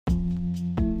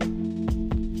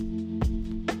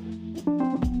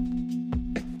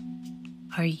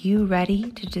Are you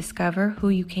ready to discover who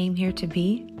you came here to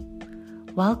be?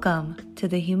 Welcome to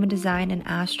the Human Design and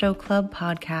Astro Club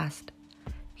podcast.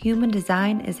 Human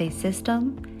Design is a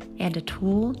system and a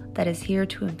tool that is here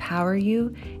to empower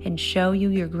you and show you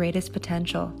your greatest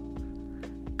potential.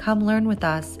 Come learn with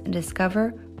us and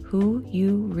discover who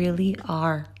you really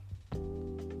are.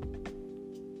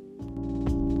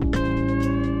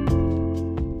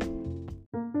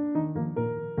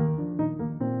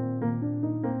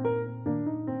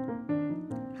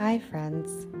 Hi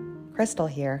friends, Crystal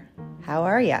here. How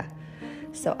are ya?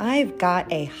 So I've got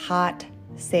a hot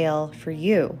sale for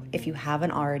you if you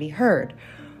haven't already heard.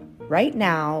 Right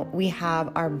now we have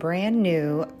our brand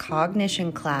new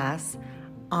cognition class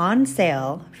on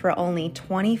sale for only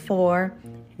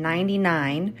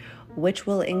 $24.99, which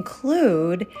will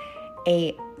include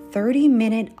a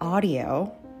 30-minute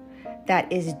audio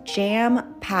that is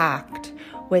jam-packed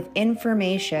with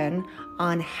information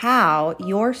on how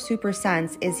your super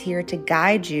sense is here to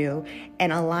guide you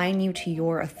and align you to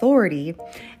your authority,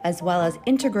 as well as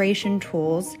integration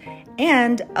tools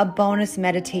and a bonus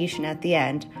meditation at the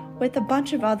end with a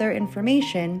bunch of other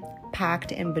information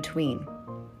packed in between.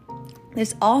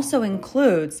 This also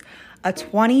includes a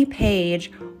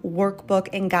 20-page workbook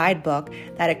and guidebook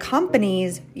that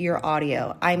accompanies your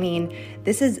audio. I mean,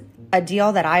 this is a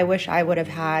deal that I wish I would have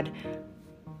had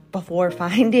before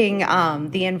finding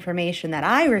the information that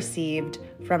I received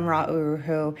from Ra Uru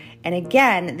Hu. And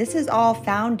again, this is all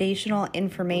foundational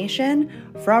information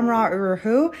from Ra Uru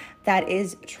Hu that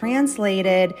is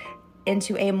translated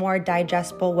into a more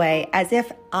digestible way, as if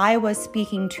I was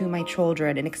speaking to my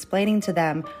children and explaining to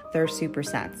them their super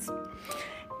sense.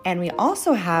 And we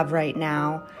also have right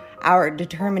now our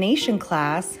determination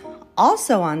class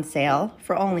also on sale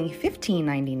for only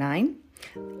 $15.99.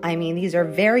 I mean, these are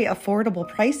very affordable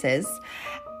prices.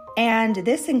 And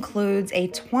this includes a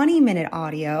 20-minute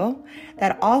audio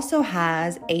that also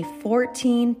has a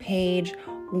 14-page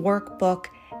workbook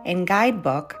and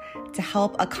guidebook to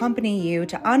help accompany you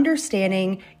to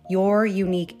understanding your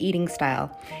unique eating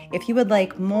style. If you would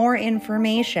like more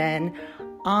information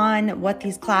on what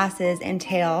these classes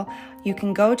entail, you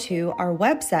can go to our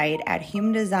website at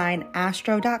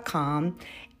humandesignastro.com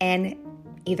and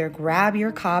either grab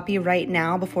your copy right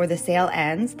now before the sale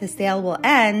ends. The sale will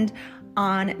end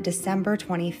on December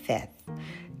 25th.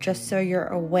 Just so you're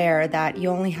aware that you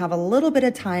only have a little bit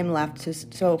of time left.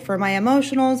 So for my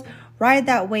emotionals, ride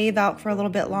that wave out for a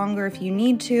little bit longer if you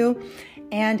need to.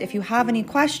 And if you have any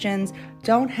questions,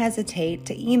 don't hesitate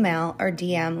to email or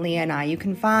DM Leah and I. You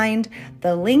can find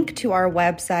the link to our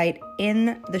website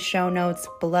in the show notes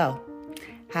below.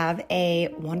 Have a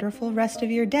wonderful rest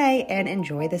of your day and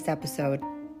enjoy this episode.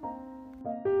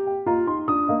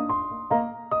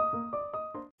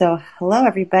 So, hello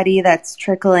everybody that's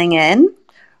trickling in.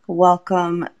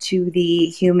 Welcome to the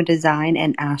Human Design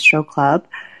and Astro Club.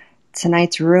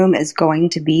 Tonight's room is going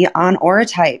to be on aura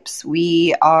types.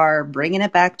 We are bringing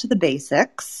it back to the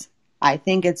basics. I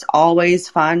think it's always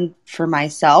fun for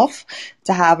myself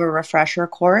to have a refresher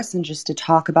course and just to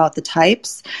talk about the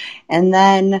types. And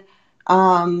then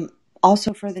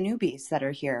also for the newbies that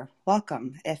are here,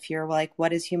 welcome. If you're like,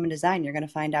 what is human design? You're going to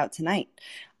find out tonight.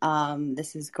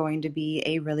 This is going to be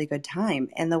a really good time.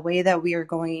 And the way that we are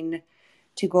going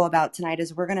to go about tonight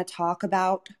is we're going to talk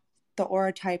about the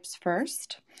aura types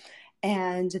first.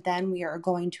 And then we are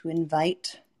going to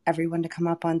invite everyone to come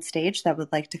up on stage that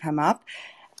would like to come up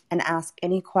and ask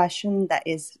any question that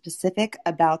is specific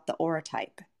about the aura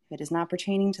type. If it is not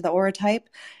pertaining to the aura type,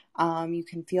 you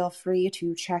can feel free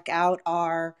to check out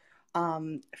our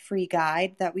free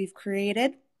guide that we've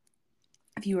created.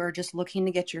 If you are just looking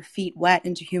to get your feet wet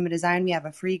into human design, we have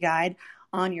a free guide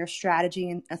on your strategy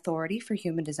and authority for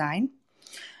human design.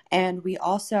 And we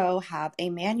also have a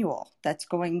manual that's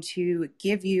going to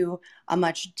give you a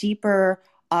much deeper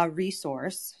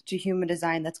resource to human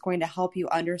design that's going to help you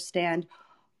understand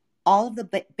all of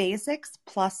the basics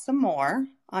plus some more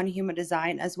on human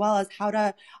design, as well as how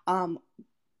to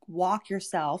walk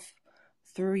yourself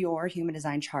through your human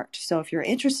design chart. So if you're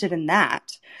interested in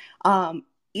that,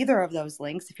 either of those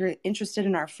links, if you're interested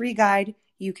in our free guide,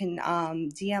 you can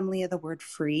DM Leah the word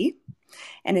free.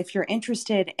 And if you're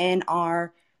interested in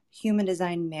our human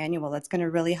design manual, that's going to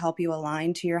really help you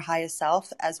align to your highest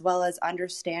self, as well as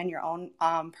understand your own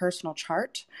personal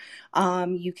chart,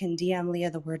 you can DM Leah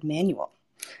the word manual.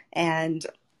 And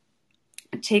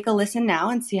take a listen now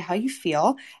and see how you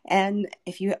feel. And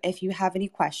if you have any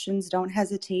questions, don't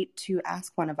hesitate to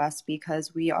ask one of us,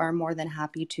 because we are more than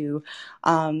happy to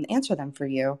answer them for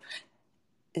you.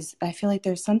 I feel like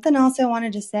there's something else I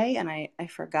wanted to say and I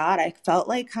forgot. I felt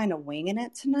like kind of winging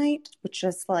it tonight, which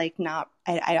just like not,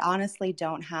 I honestly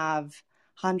don't have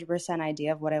 100%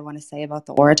 idea of what I want to say about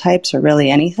the aura types or really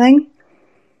anything.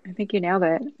 I think you nailed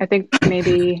it. I think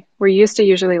maybe we're used to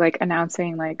usually like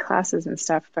announcing like classes and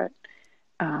stuff, but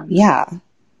um, Yeah.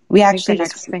 We I think the actually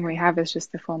just next thing we have is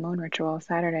just the full moon ritual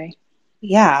Saturday.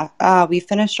 Yeah, we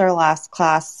finished our last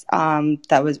class.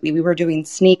 That was we were doing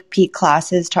sneak peek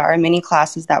classes to our mini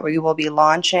classes that we will be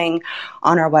launching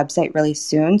on our website really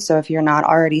soon. So if you're not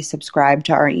already subscribed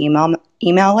to our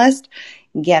email list,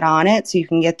 get on it so you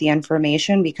can get the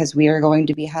information because we are going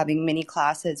to be having mini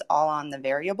classes all on the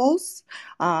variables,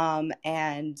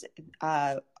 and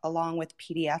along with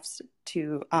PDFs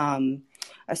to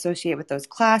associate with those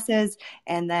classes.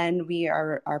 And then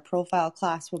our profile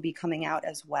class will be coming out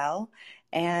as well.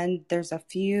 And there's a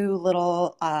few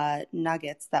little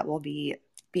nuggets that will be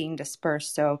being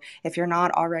dispersed. So if you're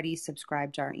not already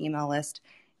subscribed to our email list,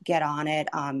 get on it.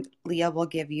 Leah will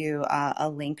give you a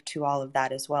link to all of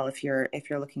that as well if you're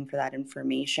looking for that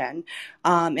information.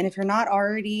 And if you're not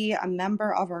already a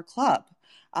member of our club,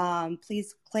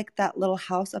 please click that little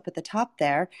house up at the top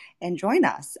there and join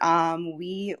us.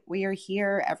 We are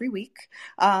here every week,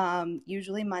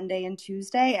 usually Monday and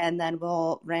Tuesday, and then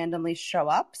we'll randomly show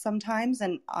up sometimes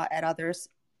and at others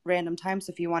random times.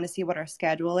 So if you want to see what our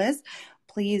schedule is,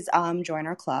 please join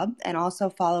our club and also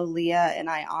follow Leah and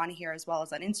I on here as well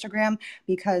as on Instagram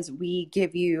because we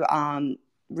give you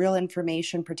real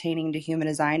information pertaining to human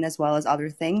design as well as other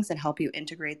things and help you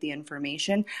integrate the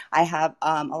information. I have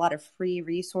a lot of free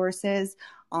resources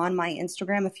on my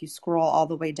Instagram. If you scroll all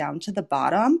the way down to the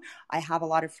bottom, I have a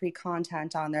lot of free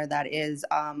content on there that is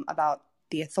about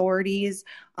the authorities,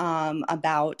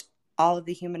 about all of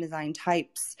the human design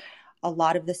types. A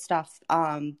lot of the stuff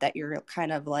that you're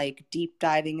kind of like deep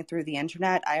diving through the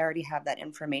internet, I already have that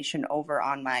information over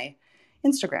on my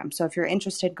Instagram. So if you're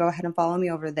interested, go ahead and follow me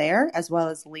over there, as well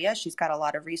as Leah. She's got a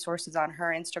lot of resources on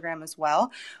her Instagram as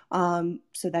well,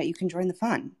 so that you can join the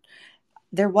fun.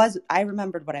 I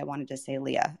remembered what I wanted to say,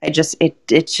 Leah.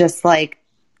 It's just like,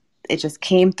 it just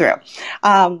came through.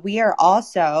 We are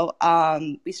also,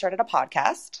 we started a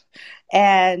podcast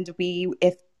and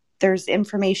if there's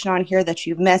information on here that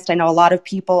you've missed, I know a lot of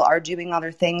people are doing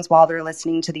other things while they're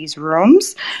listening to these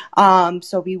rooms.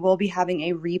 So we will be having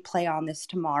a replay on this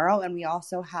tomorrow. And we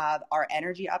also have our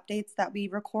energy updates that we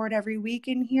record every week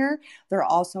in here. They're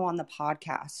also on the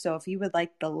podcast. So if you would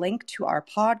like the link to our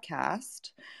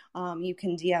podcast, you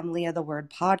can DM Leah the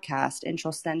word podcast and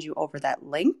she'll send you over that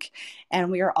link. And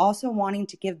we are also wanting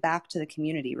to give back to the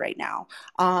community right now.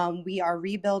 We are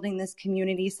rebuilding this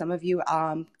community. Some of you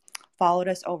followed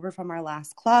us over from our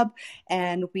last club,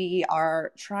 and we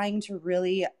are trying to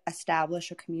really establish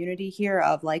a community here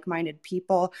of like-minded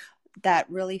people that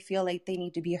really feel like they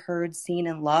need to be heard, seen,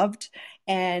 and loved,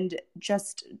 and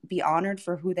just be honored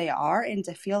for who they are, and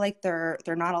to feel like they're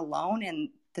not alone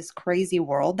in this crazy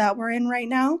world that we're in right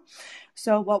now.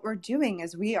 So what we're doing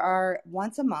is we are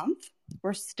once a month.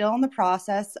 We're still in the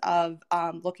process of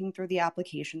looking through the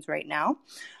applications right now.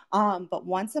 But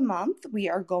once a month, we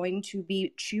are going to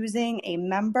be choosing a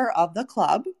member of the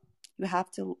club. You have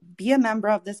to be a member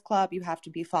of this club. You have to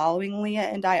be following Leah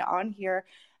and I on here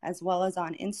as well as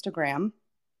on Instagram.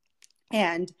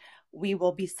 And we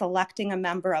will be selecting a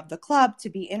member of the club to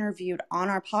be interviewed on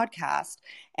our podcast,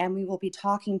 and we will be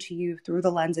talking to you through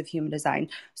the lens of human design.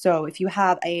 So if you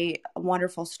have a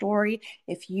wonderful story,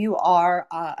 if you are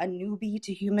a newbie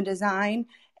to human design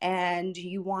and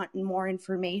you want more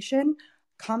information,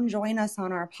 come join us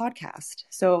on our podcast.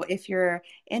 So if you're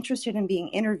interested in being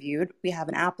interviewed, we have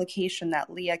an application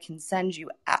that Leah can send you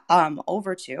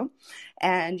over to,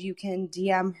 and you can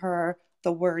DM her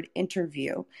the word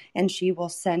interview, and she will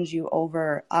send you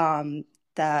over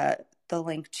the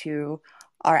link to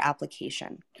our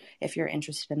application if you're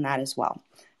interested in that as well.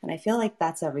 And I feel like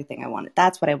that's everything I wanted.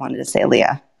 That's what I wanted to say,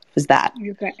 Leah. Was that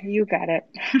You got it.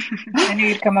 I knew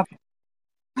you'd come up.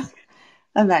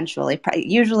 eventually?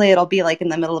 Usually it'll be like in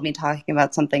the middle of me talking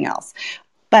about something else,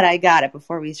 but I got it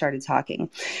before we started talking.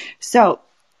 So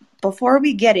before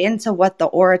we get into what the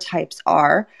aura types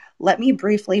are, let me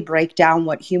briefly break down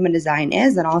what human design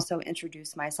is and also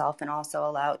introduce myself and also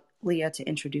allow Leah to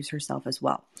introduce herself as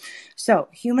well. So,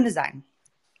 human design,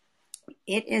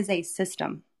 it is a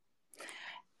system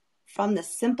from the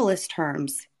simplest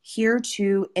terms here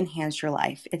to enhance your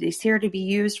life. It is here to be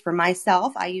used for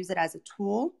myself. I use it as a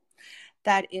tool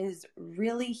that is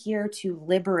really here to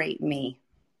liberate me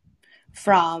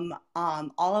from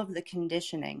all of the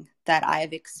conditioning that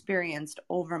I've experienced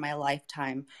over my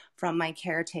lifetime, from my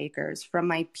caretakers, from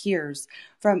my peers,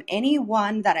 from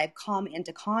anyone that I've come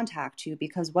into contact to,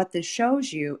 because what this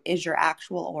shows you is your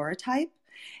actual aura type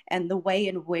and the way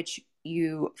in which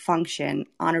you function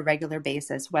on a regular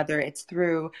basis, whether it's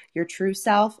through your true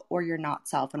self or your not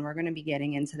self. And we're going to be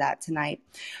getting into that tonight.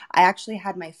 I actually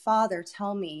had my father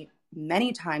tell me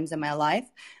many times in my life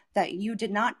that you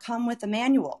did not come with a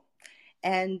manual.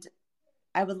 And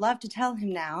I would love to tell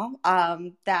him now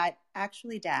that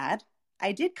actually, Dad,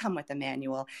 I did come with a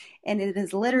manual, and it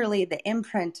is literally the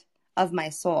imprint of my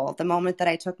soul, the moment that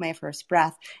I took my first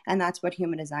breath. And that's what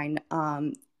human design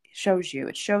shows you.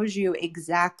 It shows you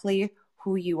exactly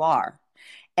who you are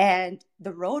and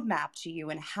the roadmap to you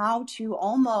and how to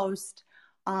almost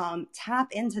tap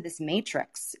into this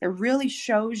matrix. It really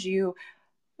shows you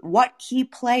what key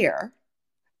player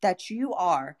that you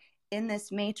are in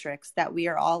this matrix that we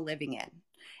are all living in.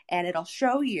 And it'll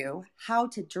show you how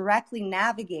to directly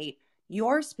navigate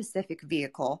your specific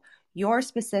vehicle, your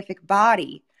specific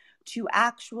body to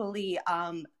actually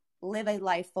live a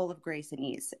life full of grace and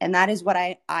ease. And that is what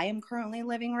I am currently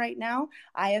living right now.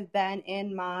 I have been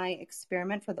in my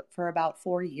experiment for about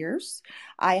 4 years.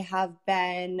 I have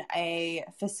been a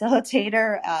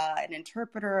facilitator, an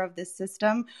interpreter of this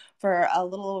system for a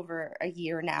little over a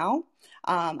year now.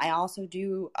 I also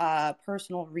do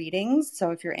personal readings.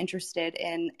 So if you're interested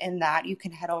in that, you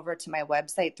can head over to my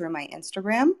website through my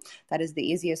Instagram. That is the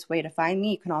easiest way to find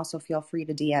me. You can also feel free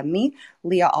to DM me.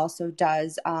 Leah also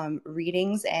does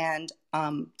readings and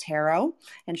tarot,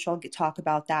 and she'll talk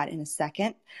about that in a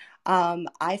second.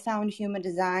 I found human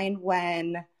design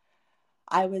when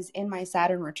I was in my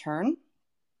Saturn return,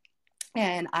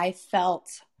 and I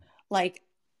felt like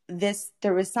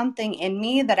there was something in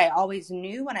me that I always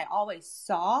knew and I always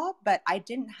saw, but I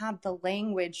didn't have the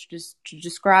language just to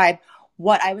describe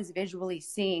what I was visually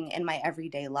seeing in my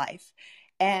everyday life.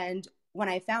 And when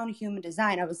I found human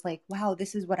design, I was like, wow,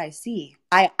 this is what I see.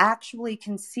 I actually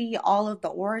can see all of the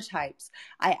aura types.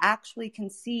 I actually can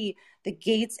see the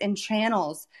gates and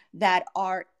channels that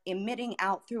are emitting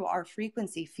out through our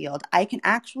frequency field. I can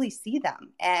actually see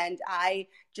them. And I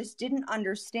just didn't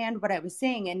understand what I was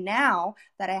saying. And now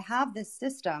that I have this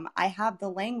system, I have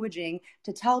the languaging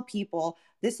to tell people,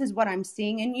 this is what I'm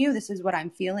seeing in you. This is what I'm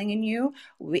feeling in you.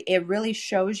 It really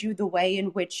shows you the way in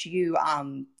which you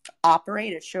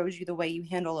operate. It shows you the way you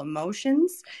handle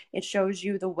emotions. It shows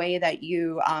you the way that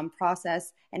you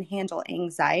process and handle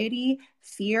anxiety,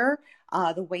 fear,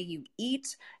 the way you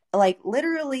eat. Like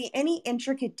literally any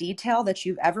intricate detail that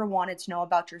you've ever wanted to know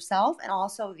about yourself and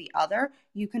also the other,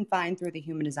 you can find through the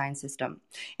human design system.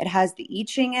 It has the I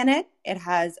Ching in it. It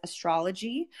has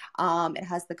astrology. It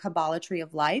has the Kabbalah tree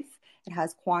of life. It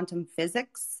has quantum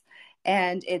physics.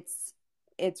 And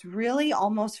it's really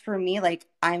almost for me, like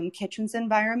I'm Kitchen's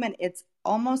environment. It's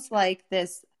almost like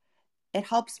this. It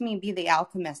helps me be the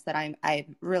alchemist that I've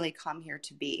really come here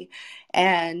to be.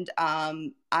 And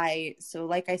so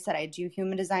like I said, I do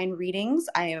human design readings.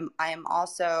 I am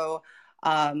also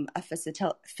a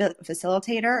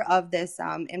facilitator of this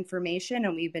information,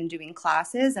 and we've been doing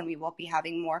classes, and we will be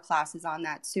having more classes on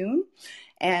that soon.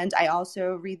 And I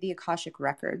also read the Akashic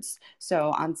Records.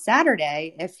 So on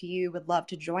Saturday, if you would love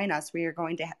to join us, we are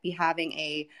going to be having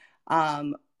a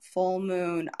full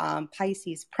moon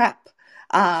Pisces prep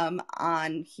on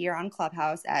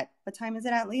Clubhouse at, what time is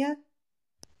it at, Leah?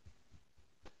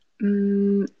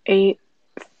 8:30.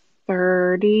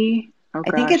 Oh,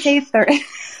 I think it's 8:30.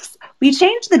 We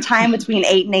changed the time between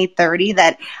 8 and 8:30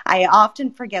 that I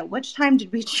often forget. Which time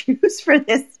did we choose for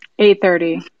this?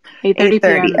 8:30. 8:30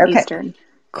 p.m. Okay. Eastern.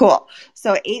 Cool.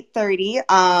 So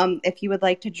 8:30, if you would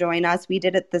like to join us, we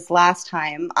did it this last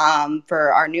time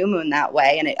for our new moon that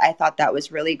way. And I thought that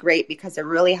was really great because it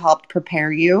really helped prepare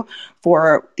you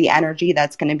for the energy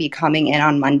that's going to be coming in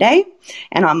on Monday.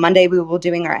 And on Monday, we will be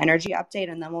doing our energy update,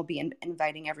 and then we'll be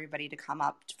inviting everybody to come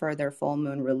up for their full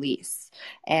moon release.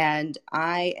 And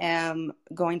I am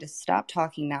going to stop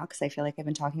talking now because I feel like I've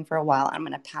been talking for a while. I'm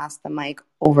going to pass the mic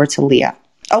over to Leah.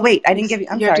 Oh, wait, I didn't give you,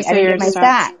 I'm sorry, I didn't give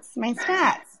my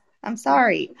stats. I'm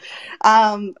sorry.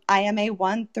 I am a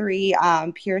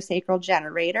 1-3 pure sacral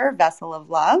generator, vessel of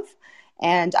love,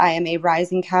 and I am a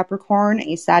rising Capricorn,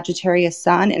 a Sagittarius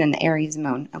sun, and an Aries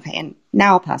moon. Okay, and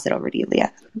now I'll pass it over to you,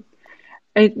 Leah.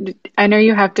 I know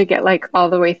you have to get like all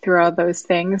the way through all those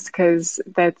things because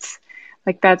that's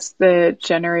the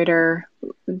generator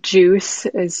juice,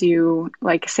 as you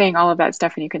like saying all of that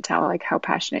stuff, and you can tell like how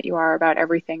passionate you are about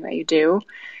everything that you do,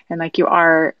 and like you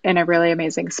are in a really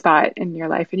amazing spot in your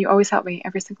life, and you always help me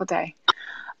every single day.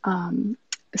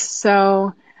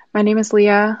 So my name is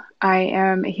Leah. I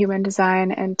am a human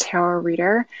design and tarot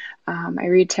reader. I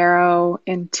read tarot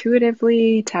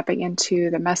intuitively, tapping into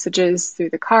the messages through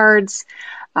the cards.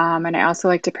 And I also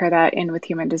like to pair that in with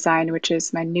human design, which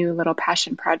is my new little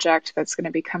passion project that's going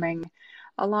to be coming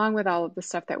along with all of the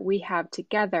stuff that we have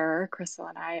together, Crystal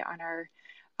and I, on our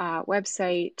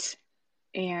website.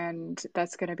 And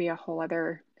that's going to be a whole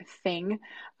other thing,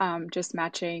 just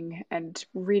matching and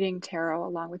reading tarot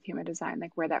along with human design,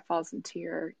 like where that falls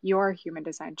into your human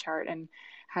design chart and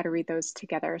how to read those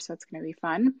together. So it's going to be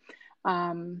fun.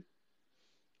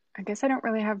 I guess I don't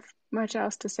really have much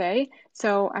else to say.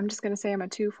 So I'm just going to say I'm a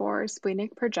 2/4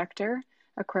 splenic projector,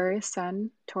 Aquarius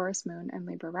sun, Taurus moon, and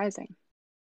Libra rising.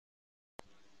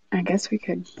 I guess we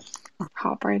could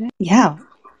hop right in. Yeah.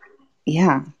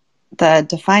 Yeah. The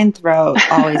defined throat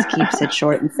always keeps it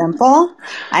short and simple.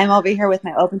 I'm over here with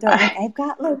my open throat. Like, I've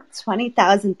got like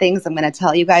 20,000 things I'm going to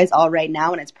tell you guys all right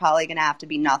now, and it's probably going to have to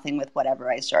be nothing with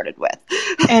whatever I started with.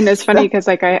 And it's funny because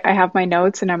like I have my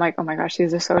notes and I'm like, oh my gosh,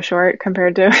 these are so short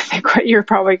compared to I think what you're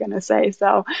probably going to say.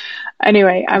 So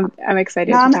anyway, I'm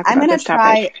excited to talk I'm about going this to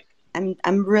try. topic.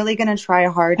 I'm really going to try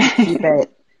hard to keep it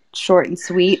short and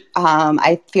sweet.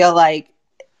 I feel like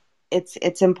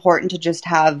it's important to just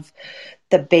have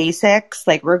the basics.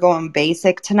 Like, we're going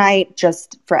basic tonight,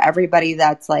 just for everybody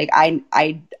that's like,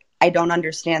 I don't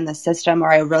understand the system, or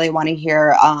I really want to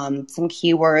hear some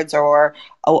keywords or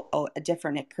a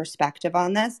different perspective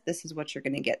on this. This is what you're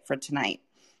going to get for tonight.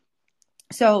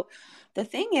 So the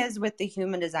thing is, with the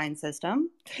human design system,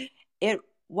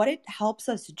 what it helps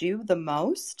us do the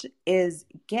most is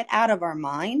get out of our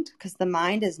mind, because the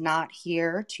mind is not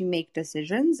here to make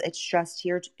decisions. It's just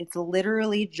here. It's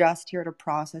literally just here to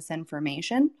process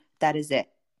information. That is it.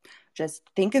 Just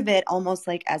think of it almost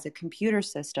like as a computer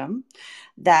system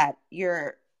that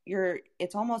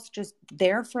it's almost just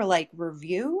there for like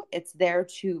review. It's there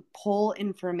to pull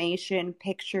information,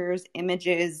 pictures,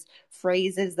 images,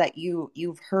 phrases that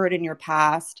you've heard in your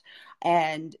past,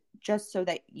 and just so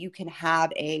that you can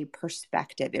have a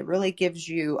perspective. It really gives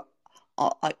you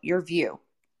your view.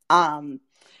 And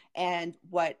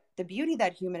what the beauty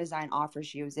that human design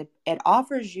offers you is it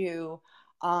offers you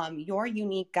your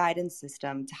unique guidance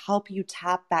system to help you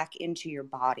tap back into your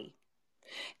body,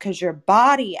 because your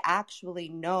body actually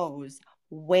knows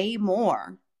way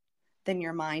more than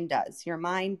your mind does. Your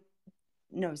mind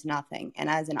knows nothing. And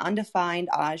as an undefined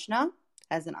ajna,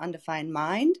 as an undefined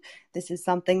mind, this is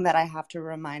something that I have to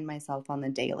remind myself on the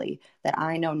daily, that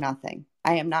I know nothing.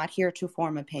 I am not here to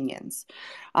form opinions.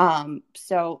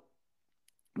 So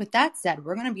with that said,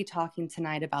 we're going to be talking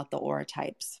tonight about the aura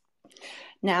types.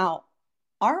 Now,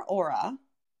 our aura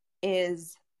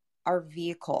is our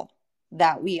vehicle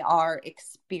that we are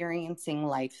experiencing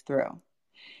life through.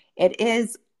 It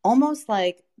is almost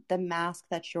like the mask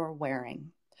that you're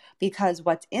wearing, because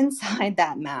what's inside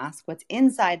that mask, what's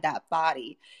inside that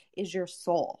body, is your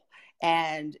soul.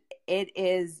 And it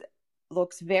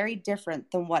looks very different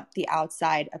than what the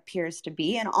outside appears to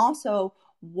be, and also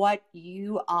what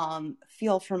you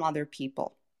feel from other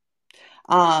people.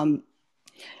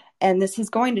 And this is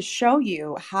going to show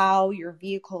you how your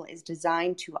vehicle is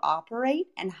designed to operate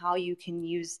and how you can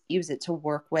use it to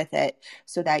work with it,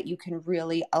 so that you can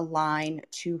really align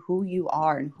to who you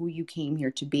are and who you came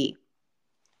here to be.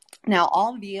 Now,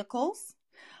 all vehicles,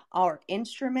 or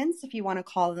instruments, if you want to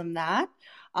call them that,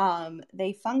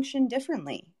 they function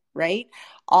differently, right?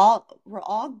 We're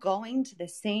all going to the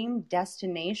same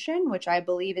destination, which I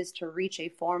believe is to reach a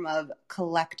form of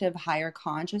collective higher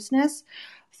consciousness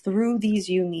through these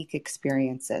unique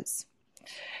experiences.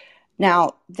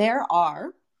 Now, there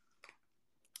are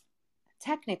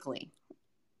technically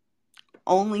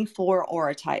only 4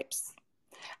 aura types.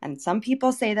 And some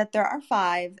people say that there are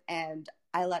 5, and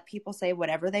I let people say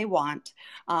whatever they want.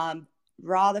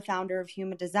 Ra, the founder of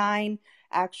Human Design,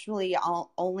 actually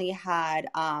only had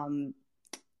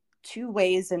 2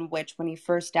 ways in which, when he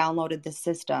first downloaded the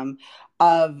system,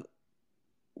 of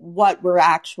what we're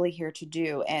actually here to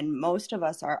do. And most of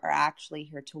us are actually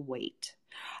here to wait.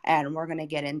 And we're going to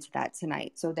get into that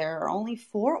tonight. So there are only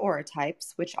 4 aura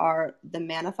types, which are the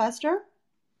manifester,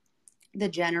 the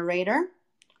generator,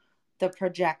 the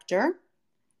projector,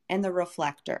 and the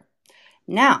reflector.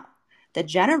 Now, the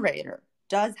generator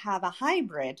does have a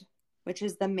hybrid, which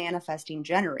is the manifesting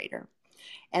generator.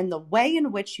 And the way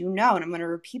in which you know, and I'm going to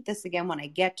repeat this again when I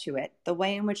get to it, the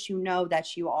way in which you know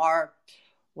that you are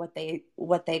what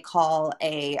they call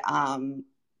a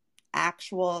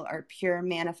actual or pure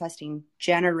manifesting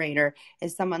generator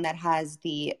is someone that has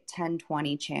the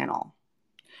 1020 channel.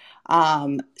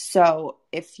 So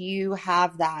if you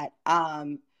have that,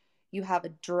 you have a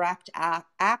direct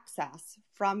access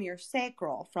from your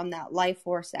sacral, from that life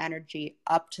force energy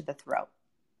up to the throat.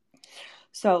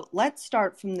 So let's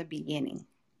start from the beginning.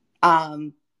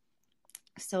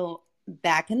 So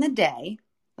back in the day,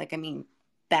 back in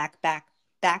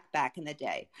the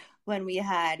day, when we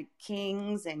had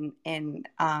kings and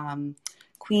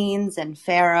queens and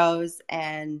pharaohs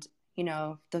and,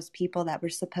 those people that were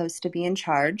supposed to be in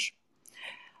charge,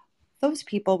 those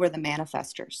people were the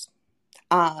manifestors.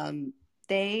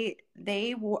 They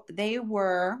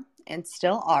were and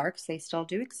still are, because they still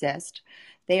do exist.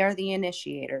 They are the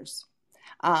initiators.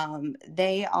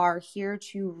 They are here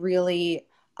to really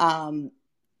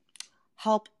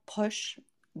help push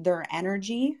their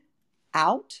energy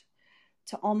out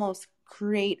to almost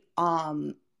create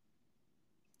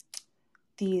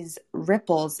these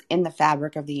ripples in the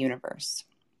fabric of the universe.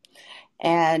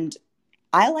 And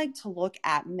I like to look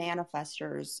at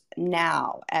manifestors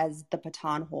now as the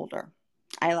baton holder.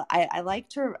 I'm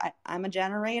a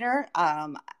generator.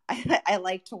 I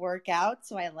like to work out.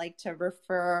 So I like to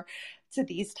refer to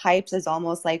these types as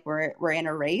almost like we're in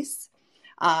a race,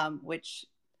 which,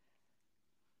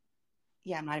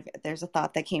 yeah, there's a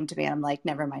thought that came to me and I'm like,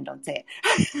 never mind, don't say it.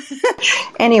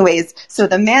 Anyways, so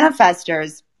the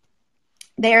manifestors,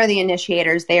 they are the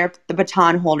initiators. They are the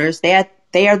baton holders. They are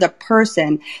the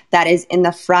person that is in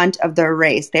the front of the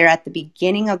race. They're at the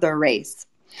beginning of the race.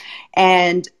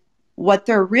 And what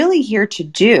they're really here to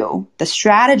do, the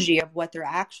strategy of what they're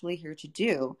actually here to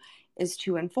do, is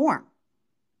to inform.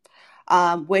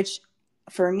 Which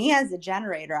for me as a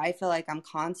generator, I feel like I'm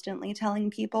constantly telling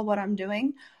people what I'm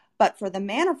doing. But for the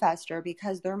manifestor,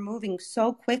 because they're moving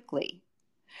so quickly,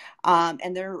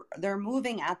 and they're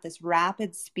moving at this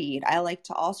rapid speed. I like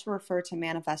to also refer to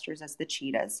manifestors as the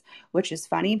cheetahs, which is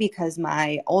funny because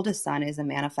my oldest son is a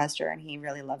manifestor and he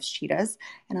really loves cheetahs.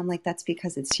 And I'm like, that's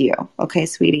because it's you. Okay,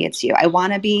 sweetie, it's you. I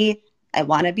want to be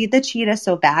the cheetah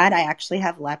so bad. I actually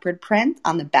have leopard print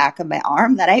on the back of my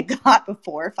arm that I got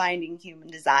before finding human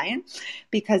design,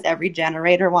 because every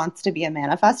generator wants to be a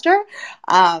manifestor.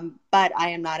 But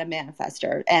I am not a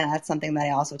manifestor. And that's something that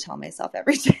I also tell myself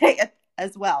every day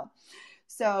as well.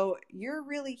 So you're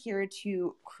really here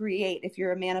to create, if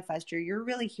you're a manifestor, you're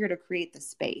really here to create the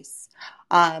space.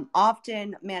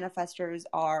 Often manifestors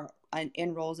are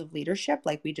in roles of leadership,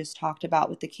 like we just talked about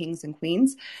with the kings and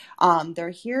queens. They're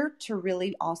here to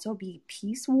really also be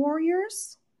peace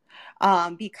warriors,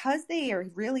 because they are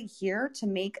really here to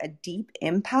make a deep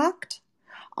impact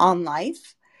on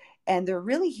life. And they're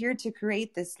really here to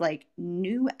create this like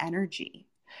new energy.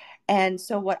 And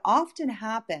so what often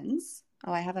happens,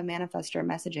 I have a manifestor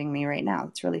messaging me right now.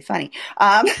 It's really funny.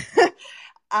 Sorry,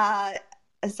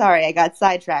 I got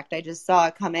sidetracked. I just saw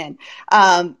it come in.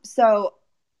 So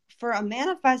for a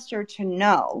manifestor to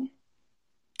know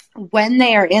when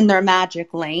they are in their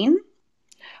magic lane,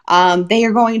 they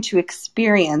are going to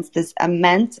experience this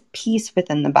immense peace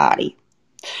within the body.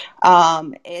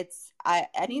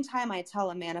 Anytime I tell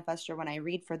a manifestor when I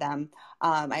read for them,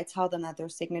 I tell them that their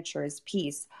signature is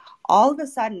peace. All of a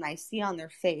sudden I see on their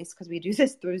face, because we do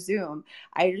this through Zoom,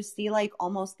 I just see like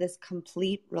almost this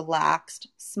complete relaxed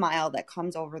smile that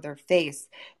comes over their face,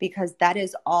 because that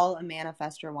is all a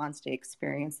manifestor wants to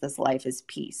experience this life, is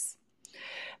peace.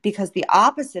 Because the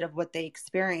opposite of what they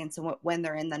experience when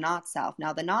they're in the not self.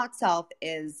 Now, the not self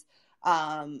is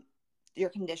your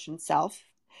conditioned self.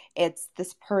 It's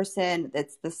this person,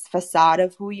 it's this facade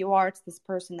of who you are. It's this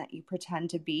person that you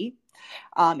pretend to be.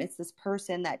 It's this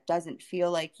person that doesn't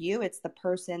feel like you. It's the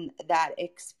person that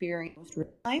experienced real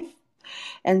life.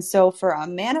 And so for a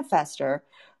manifestor,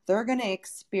 they're going to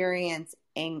experience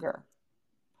anger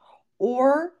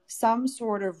or some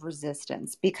sort of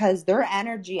resistance, because their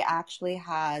energy actually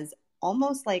has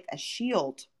almost like a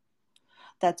shield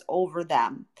that's over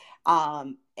them.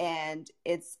 And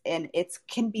it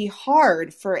can be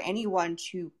hard for anyone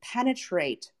to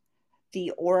penetrate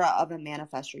the aura of a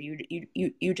manifestor.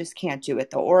 You just can't do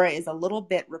it. The aura is a little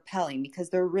bit repelling,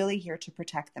 because they're really here to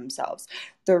protect themselves.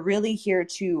 They're really here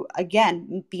to,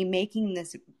 again, be making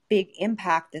this big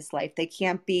impact this life. They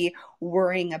can't be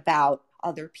worrying about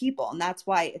other people. And that's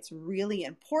why it's really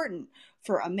important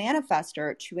for a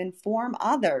manifestor to inform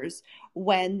others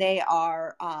when they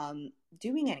are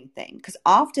doing anything, because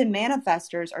often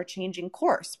manifestors are changing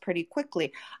course pretty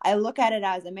quickly. I look at it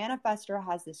as a manifestor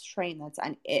has this train that's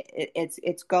on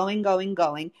it's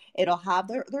going. It'll have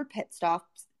their pit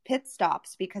stops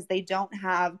because they don't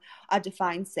have a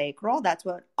defined sacral. That's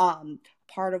what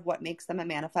part of what makes them a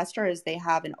manifestor is they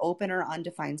have an open or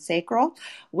undefined sacral,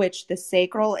 which the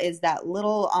sacral is that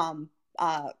little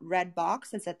red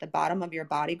box that's at the bottom of your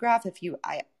body graph.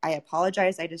 I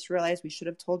apologize. I just realized we should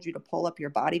have told you to pull up your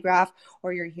body graph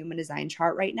or your human design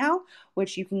chart right now,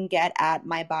 which you can get at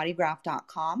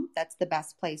mybodygraph.com. That's the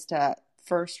best place to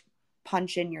first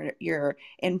punch in your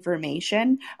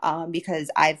information, because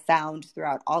I've found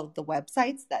throughout all of the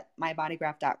websites that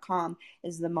mybodygraph.com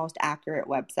is the most accurate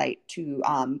website to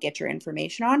get your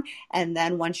information on. And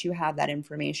then once you have that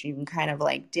information, you can kind of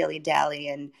like dilly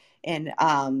dally and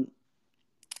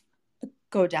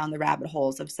go down the rabbit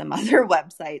holes of some other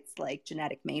websites like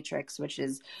Genetic Matrix, which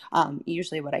is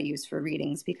usually what I use for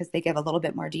readings because they give a little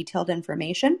bit more detailed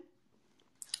information.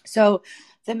 So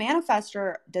the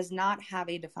manifestor does not have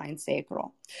a defined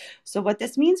sacral. So what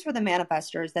this means for the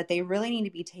manifestor is that they really need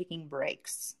to be taking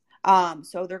breaks.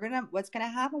 So what's gonna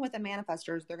happen with the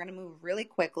manifestor is they're gonna move really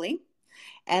quickly,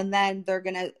 and then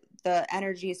the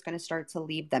energy is gonna start to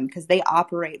leave them because they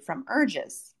operate from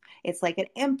urges. It's like an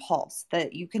impulse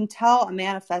that you can tell a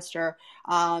manifestor,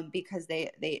 because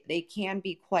they can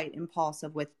be quite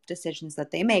impulsive with decisions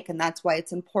that they make, and that's why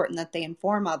it's important that they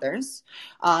inform others,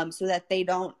 so that they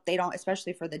don't,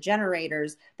 especially for the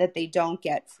generators, that they don't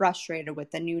get frustrated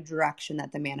with the new direction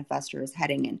that the manifestor is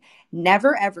heading in.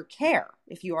 Never ever care,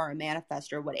 if you are a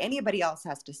manifestor, what anybody else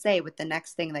has to say with the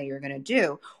next thing that you're going to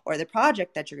do or the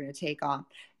project that you're going to take on.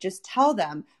 Just tell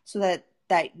them so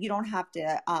that you don't have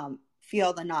to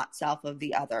feel the not self of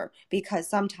the other, because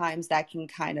sometimes that can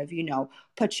kind of,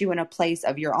 put you in a place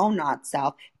of your own not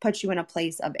self, put you in a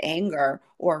place of anger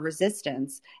or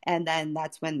resistance. And then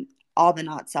that's when all the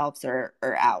not selves are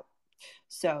out.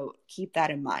 So keep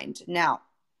that in mind. Now,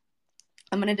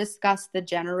 I'm going to discuss the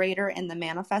generator and the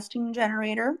manifesting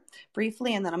generator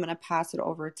briefly, and then I'm going to pass it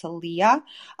over to Leah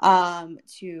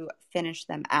to finish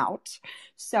them out.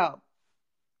 So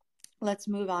let's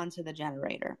move on to the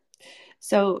generator.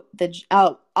 So to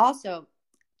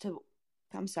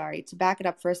back it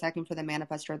up for a second for the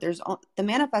manifestor, the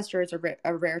manifestor is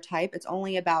a rare type. It's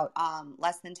only about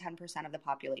less than 10% of the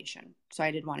population. So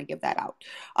I did want to give that out.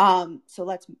 So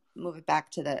let's move it back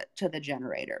to the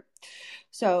generator.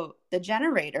 So the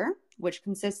generator, which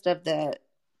consists of the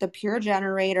pure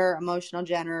generator, emotional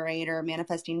generator,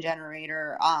 manifesting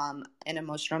generator, and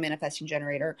emotional manifesting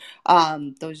generator,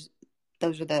 those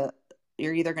are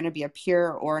you're either going to be a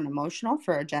pure or an emotional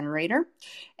for a generator.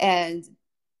 And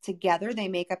together they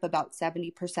make up about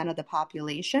 70% of the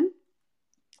population.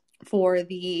 For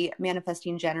the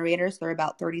manifesting generators, they're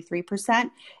about 33%.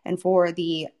 And for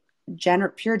the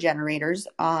pure generators,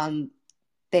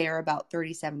 they are about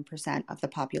 37% of the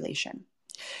population.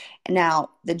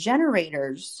 Now, the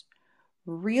generators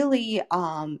really,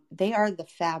 they are the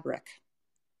fabric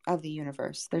of the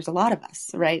universe. There's a lot of us,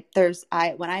 right?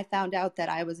 When I found out that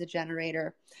I was a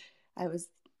generator, I was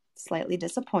slightly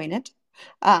disappointed,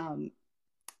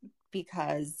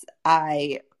 because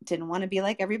I didn't want to be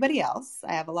like everybody else.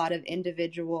 I have a lot of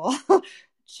individual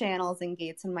channels and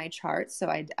gates in my chart, so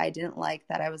I didn't like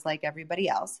that I was like everybody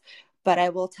else. But I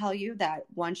will tell you that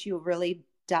once you really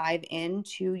dive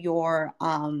into your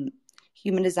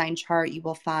human design chart, you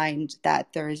will find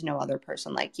that there is no other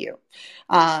person like you.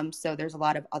 So there's a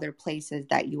lot of other places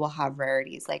that you will have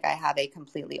rarities. Like I have a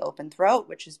completely open throat,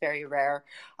 which is very rare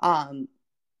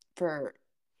for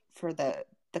the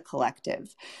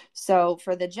collective. So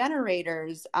for the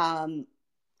generators,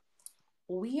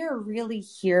 we are really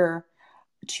here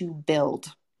to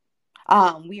build.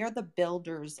 We are the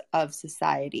builders of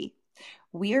society.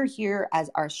 We are here as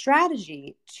our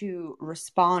strategy to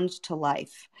respond to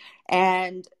life.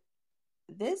 And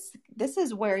this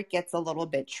is where it gets a little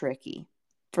bit tricky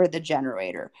for the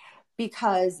generator,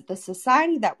 because the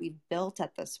society that we've built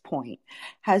at this point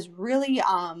has really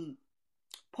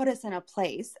put us in a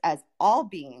place as all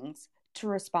beings to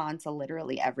respond to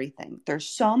literally everything. There's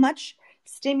so much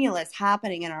stimulus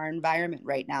happening in our environment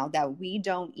right now that we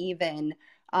don't even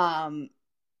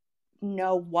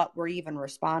know what we're even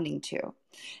responding to.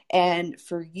 And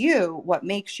for you, what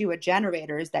makes you a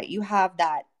generator is that you have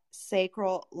that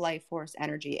sacral life force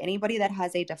energy. Anybody that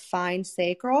has a defined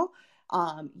sacral,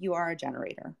 you are a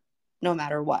generator, no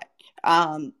matter what.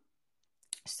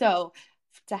 So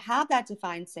to have that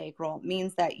defined sacral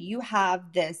means that you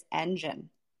have this engine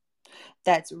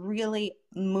that's really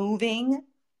moving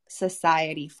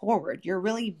society forward. You're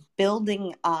really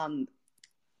building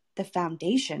the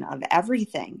foundation of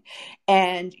everything,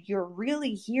 and you're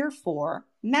really here for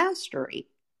mastery.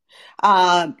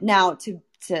 Now to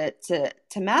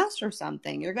master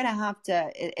something, you're going to have to,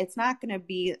 it's not going to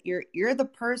be, you're the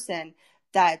person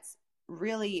that's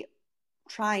really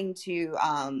trying to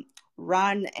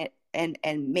run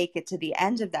and make it to the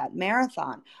end of that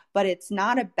marathon, but it's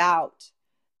not about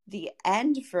the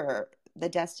end for the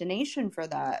destination for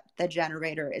the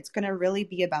generator, it's going to really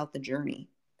be about the journey,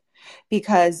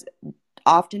 because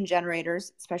often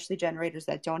generators, especially generators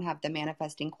that don't have the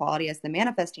manifesting quality as the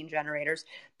manifesting generators,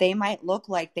 they might look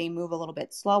like they move a little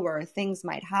bit slower, or things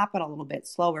might happen a little bit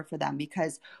slower for them,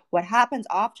 because what happens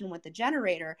often with the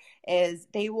generator is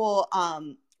they will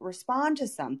respond to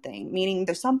something, meaning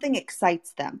there's something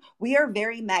excites them. We are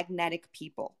very magnetic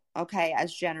people, okay,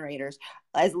 as generators.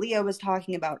 As Leah was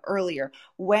talking about earlier,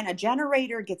 when a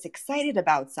generator gets excited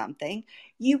about something,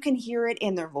 you can hear it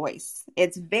in their voice.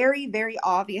 It's very, very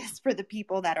obvious for the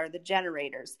people that are the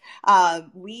generators.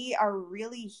 We are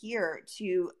really here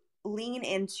to lean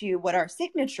into what our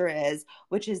signature is,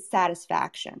 which is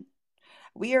satisfaction.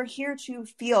 We are here to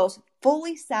feel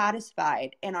fully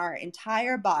satisfied in our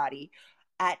entire body.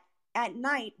 At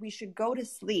night, we should go to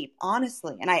sleep,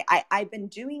 honestly. And I've been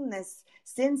doing this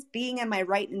since being in my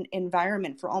right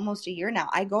environment for almost a year now.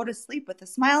 I go to sleep with a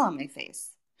smile on my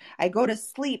face. I go to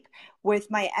sleep with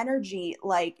my energy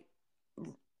like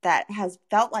that has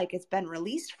felt like it's been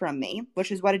released from me,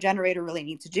 which is what a generator really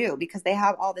needs to do, because they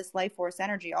have all this life force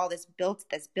energy, all this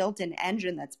built-in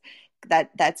engine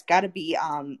that's got to be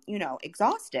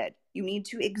exhausted. You need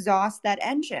to exhaust that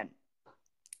engine.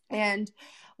 And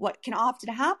what can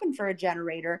often happen for a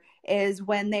generator is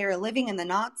when they are living in the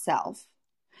not self,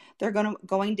 they're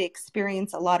going to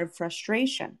experience a lot of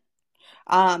frustration.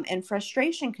 And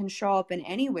frustration can show up in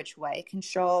any which way. It can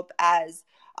show up as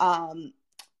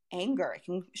anger. It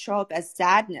can show up as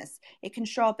sadness. It can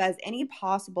show up as any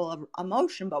possible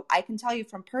emotion. But I can tell you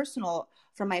from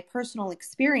my personal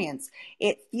experience,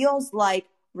 it feels like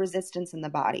resistance in the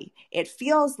body. It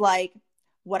feels like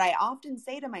what I often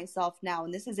say to myself now,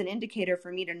 and this is an indicator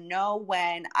for me to know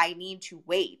when I need to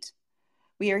wait.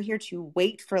 We are here to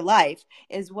wait for life,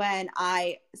 is when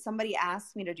somebody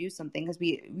asks me to do something, because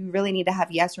we really need to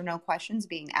have yes or no questions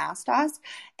being asked us.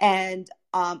 And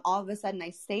all of a sudden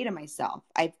I say to myself,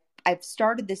 I've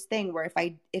started this thing where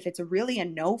if it's really a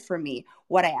no for me,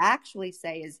 what I actually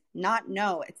say is not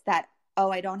no. It's that,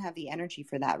 oh, I don't have the energy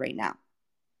for that right now.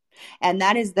 And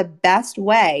that is the best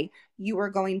way you are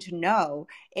going to know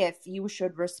if you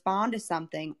should respond to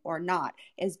something or not,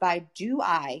 is by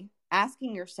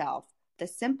asking yourself the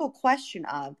simple question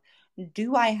of,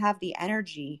 do I have the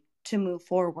energy to move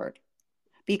forward?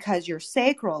 Because your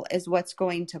sacral is what's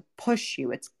going to push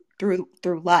you. It's through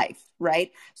life,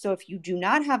 right? So if you do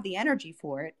not have the energy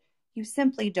for it, you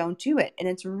simply don't do it. And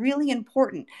it's really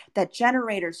important that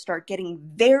generators start getting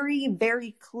very,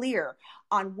 very clear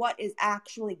on what is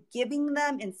actually giving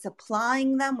them and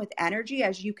supplying them with energy.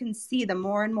 As you can see, the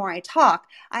more and more I talk,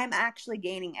 I am actually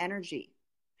gaining energy,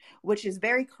 which is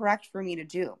very correct for me to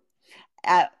do.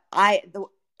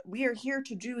 We are here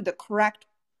to do the correct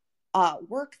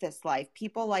work this life.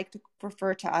 People like to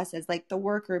refer to us as like the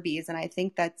worker bees, and I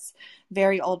think that's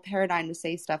very old paradigm to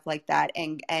say stuff like that,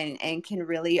 and can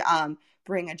really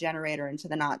bring a generator into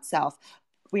the not self.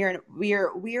 We are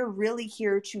really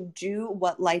here to do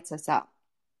what lights us up,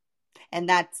 and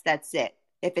that's it.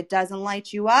 If it doesn't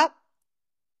light you up,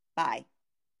 bye.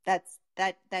 That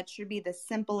should be the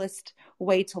simplest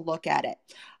way to look at it.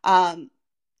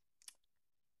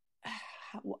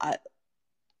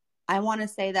 I want to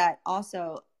say that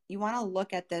also, you want to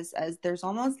look at this as there's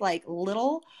almost like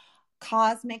little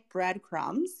cosmic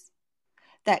breadcrumbs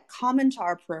that come into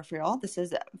our peripheral. This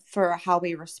is for how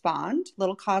we respond,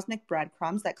 little cosmic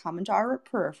breadcrumbs that come into our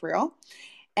peripheral.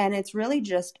 And it's really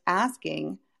just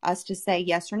asking us to say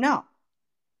yes or no.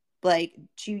 Like,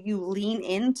 do you lean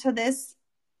into this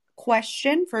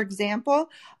question, for example,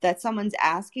 that someone's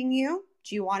asking you?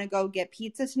 Do you want to go get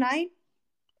pizza tonight?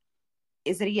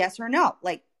 Is it a yes or no?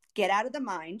 Like, get out of the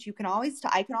mind. You can always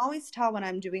I can always tell when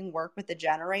I'm doing work with the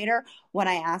generator when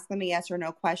I ask them a yes or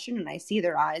no question and I see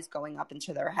their eyes going up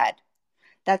into their head.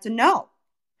 That's a no.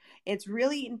 It's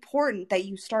really important that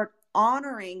you start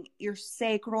honoring your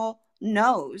sacral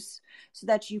no's so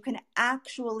that you can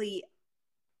actually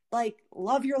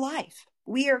love your life.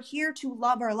 We are here to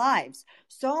love our lives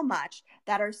so much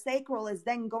that our sacral is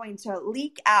then going to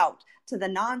leak out to the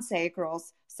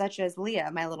non-sacrals, such as Leah,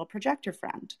 my little projector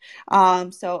friend.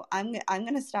 So I'm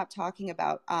going to stop talking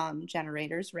about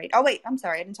generators, right? Oh, wait, I'm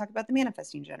sorry. I didn't talk about the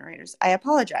manifesting generators. I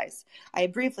apologize. I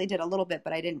briefly did a little bit,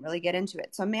 but I didn't really get into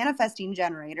it. So manifesting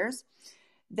generators,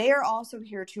 they are also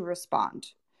here to respond.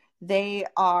 They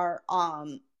are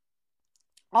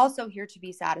also here to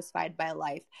be satisfied by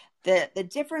life. The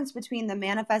difference between the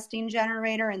manifesting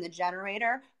generator and the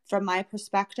generator, from my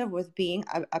perspective with being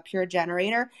a pure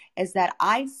generator, is that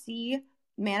I see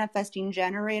manifesting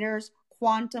generators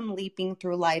quantum leaping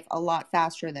through life a lot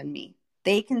faster than me.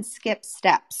 They can skip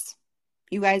steps.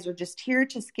 You guys are just here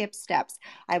to skip steps.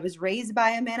 I was raised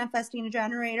by a manifesting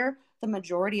generator. The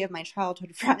majority of my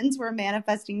childhood friends were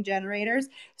manifesting generators.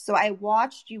 So I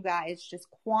watched you guys just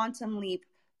quantum leap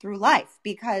through life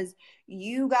because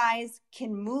you guys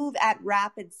can move at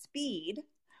rapid speed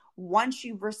once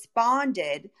you've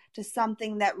responded to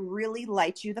something that really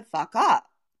lights you the fuck up.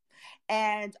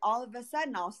 And all of a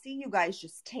sudden, I'll see you guys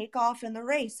just take off in the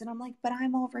race. And I'm like, but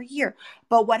I'm over here.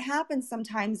 But what happens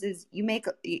sometimes is you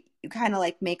kind of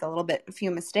like make a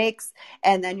few mistakes.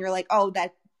 And then you're like, oh,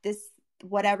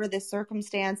 whatever this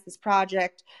circumstance, this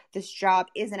project, this job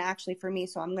isn't actually for me.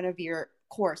 So I'm going to veer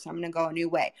course. I'm going to go a new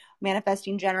way.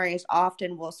 Manifesting generators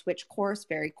often will switch course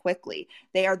very quickly.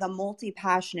 They are the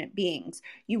multi-passionate beings.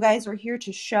 You guys are here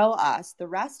to show us, the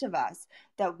rest of us,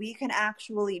 that we can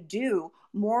actually do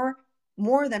more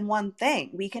than one thing.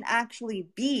 We can actually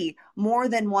be more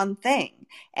than one thing.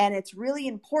 And it's really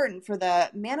important for the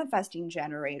manifesting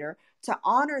generator to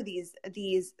honor these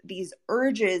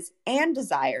urges and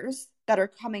desires that are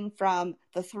coming from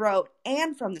the throat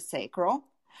and from the sacral,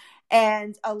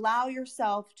 and allow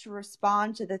yourself to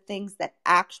respond to the things that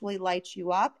actually light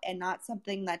you up and not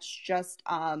something that's just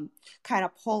kind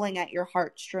of pulling at your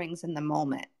heartstrings in the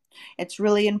moment. It's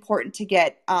really important to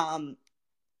get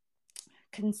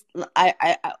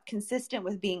consistent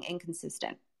with being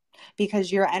inconsistent,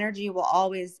 because your energy will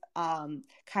always kind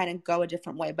of go a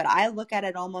different way. But I look at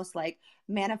it almost like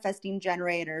manifesting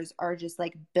generators are just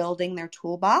like building their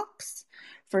toolbox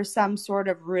for some sort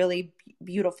of really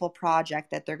beautiful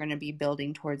project that they're going to be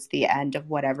building towards the end of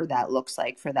whatever that looks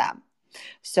like for them.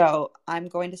 So I'm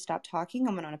going to stop talking.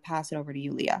 I'm going to pass it over to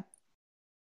you, Leah.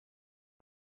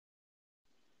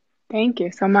 Thank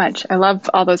you so much. I love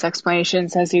all those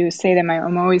explanations. As you say them,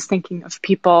 I'm always thinking of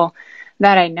people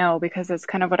that I know, because it's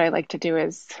kind of what I like to do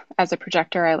is, as a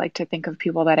projector, I like to think of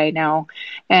people that I know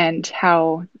and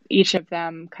how each of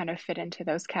them kind of fit into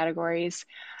those categories.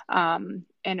 And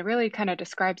it really kind of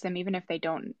describes them even if they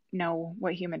don't know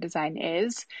what human design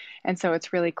is. And so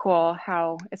it's really cool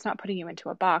how it's not putting you into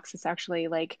a box. It's actually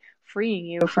like freeing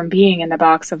you from being in the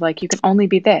box of like, you can only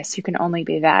be this, you can only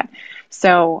be that.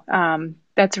 So,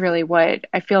 that's really what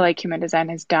I feel like human design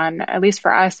has done, at least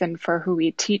for us and for who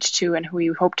we teach to and who we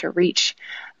hope to reach,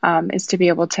 is to be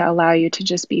able to allow you to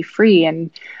just be free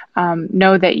and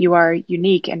know that you are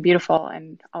unique and beautiful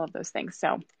and all of those things.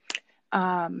 So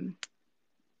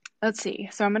let's see.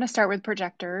 So I'm going to start with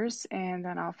projectors and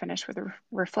then I'll finish with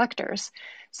reflectors.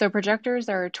 So projectors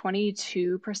are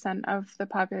 22% of the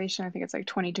population. I think it's like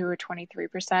 22 or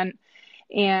 23%.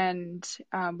 And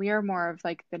we are more of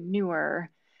like the newer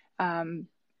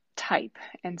type.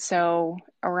 And so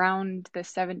around the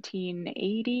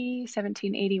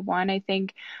 1781, I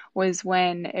think, was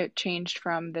when it changed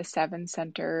from the 7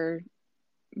 center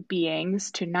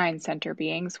beings to 9 center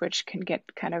beings, which can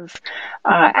get kind of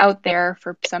out there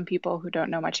for some people who don't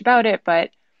know much about it.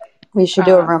 But we should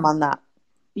do a room on that.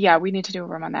 Yeah, we need to do a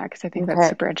room on that because I think that's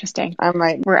super interesting. I'm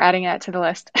right. We're adding that to the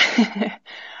list.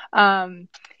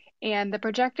 And the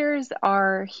projectors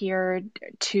are here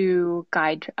to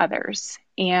guide others,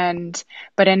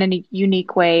 but in a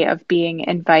unique way of being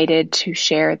invited to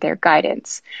share their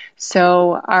guidance.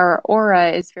 So our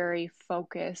aura is very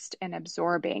focused and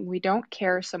absorbing. We don't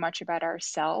care so much about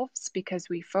ourselves because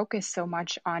we focus so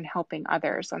much on helping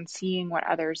others, on seeing what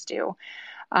others do,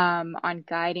 on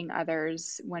guiding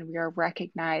others when we are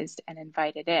recognized and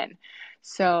invited in.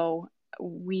 So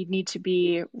we need to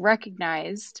be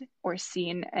recognized or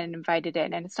seen and invited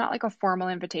in. And it's not like a formal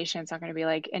invitation. It's not going to be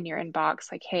like in your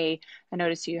inbox, like, hey, I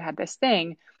noticed you had this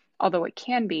thing. Although it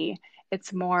can be,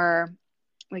 it's more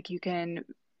like you can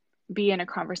be in a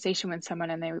conversation with someone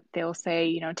and they'll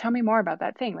say, tell me more about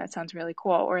that thing. That sounds really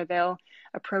cool. Or they'll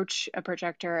approach a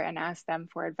projector and ask them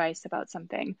for advice about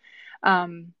something.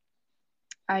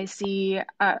 I see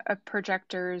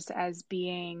projectors as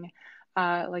being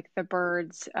like the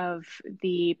birds of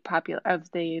the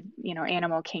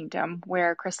animal kingdom,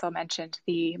 where Crystal mentioned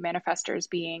the manifestors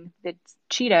being the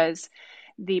cheetahs.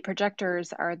 The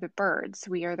projectors are the birds.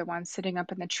 We are the ones sitting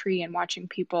up in the tree and watching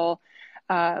people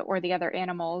or the other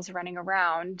animals running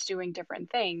around doing different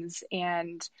things.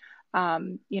 And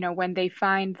when they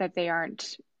find that they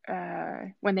aren't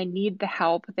when they need the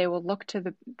help, they will look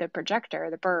to the projector,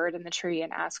 the bird in the tree,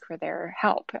 and ask for their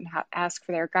help and ask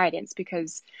for their guidance,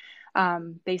 because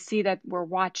they see that we're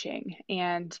watching,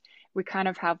 and we kind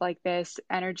of have like this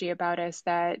energy about us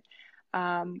that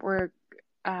we're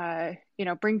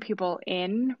bring people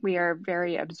in. We are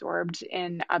very absorbed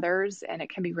in others, and it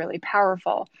can be really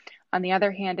powerful. On the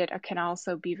other hand, it can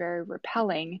also be very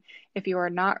repelling if you are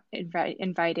not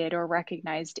invited or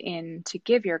recognized in to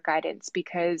give your guidance,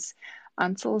 because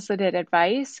unsolicited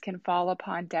advice can fall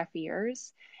upon deaf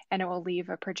ears and it will leave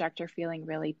a projector feeling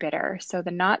really bitter. So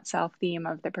the not self theme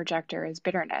of the projector is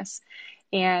bitterness.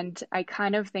 And I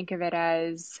kind of think of it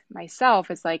as myself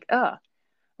as like, ugh,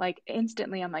 like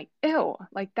instantly I'm like, ew,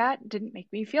 like that didn't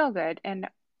make me feel good. And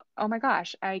oh my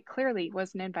gosh, I clearly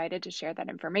wasn't invited to share that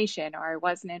information, or I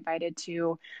wasn't invited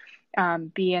to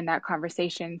be in that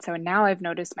conversation. So now I've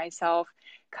noticed myself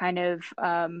kind of,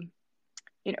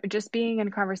 just being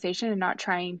in conversation and not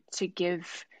trying to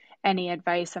give any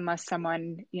advice unless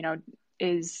someone,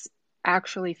 is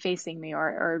actually facing me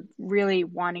or really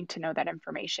wanting to know that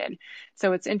information.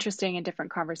 So it's interesting in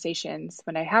different conversations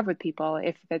when I have with people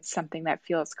if it's something that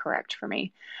feels correct for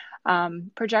me.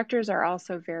 Projectors are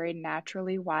also very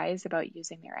naturally wise about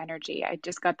using their energy. I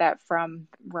just got that from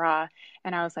Ra,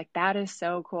 and I was like, that is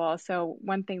so cool. So,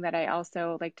 one thing that I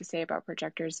also like to say about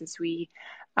projectors is we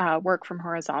work from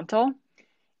horizontal.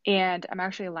 And I'm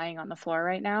actually lying on the floor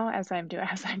right now as I'm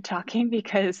talking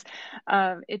because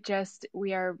it just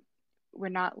we're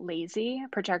not lazy.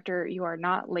 Projector, you are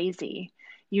not lazy.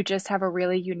 You just have a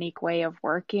really unique way of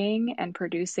working and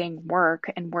producing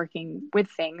work and working with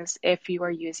things if you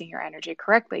are using your energy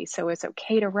correctly. So it's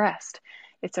okay to rest.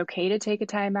 It's okay to take a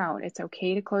time out. It's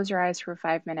okay to close your eyes for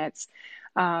 5 minutes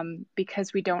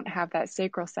because we don't have that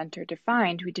sacral center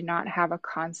defined. We do not have a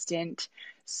constant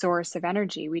source of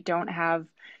energy. We don't have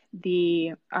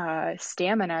the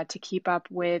stamina to keep up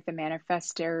with the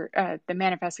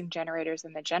manifesting generators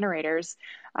and the generators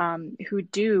who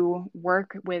do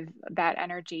work with that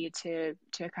energy to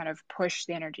kind of push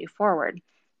the energy forward.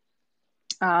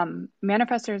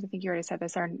 Manifestors, I think you already said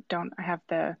this, don't have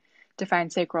the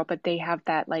defined sacral, but they have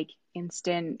that like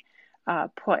instant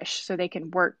push, so they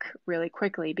can work really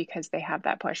quickly because they have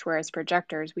that push. Whereas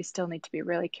projectors, we still need to be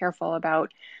really careful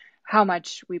about how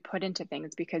much we put into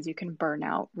things because you can burn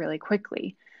out really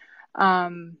quickly.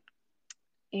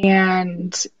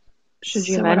 And Should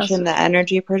you so what else? mention the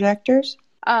energy projectors?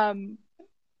 Um,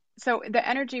 so the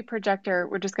energy projector,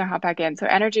 we're just going to hop back in. So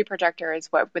energy projector is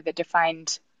what with a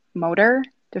defined motor,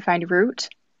 defined route.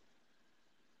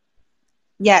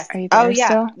 Yes. Are you Oh there yeah.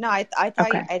 still? No, Okay.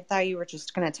 I thought you were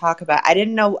just going to talk about. I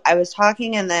didn't know I was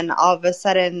talking, and then all of a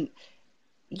sudden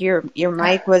your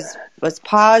mic was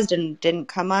paused and didn't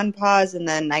come on pause, and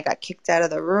then I got kicked out of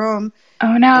the room,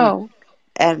 Oh and no.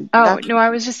 Oh that's no, I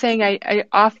was just saying I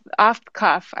off the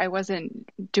cuff, I wasn't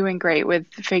doing great with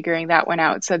figuring that one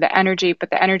out. So the energy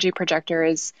projector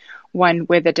is one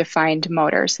with a defined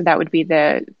motor. So that would be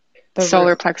the the root.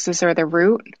 solar plexus or the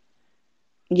root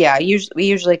Yeah, we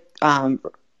usually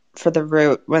for the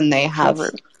root for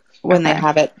root. when they Okay.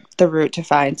 have it the root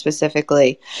defined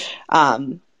specifically.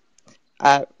 Um,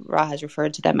 Ra has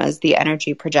referred to them as the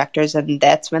energy projectors, and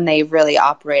that's when they really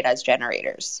operate as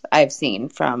generators. I've seen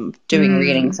from doing Mm.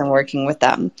 readings and working with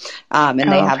them,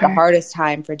 and they Oh, have the okay. hardest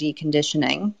time for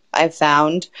deconditioning. I've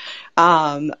found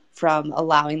from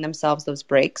allowing themselves those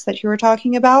breaks that you were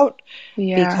talking about,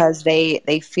 Yeah. because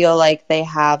they feel like they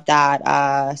have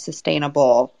that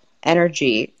sustainable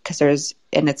energy because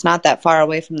it's not that far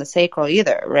away from the sacral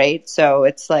either, right? So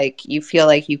it's like you feel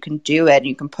like you can do it,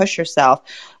 you can push yourself,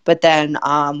 but then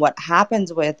what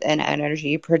happens with an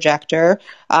energy projector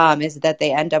is that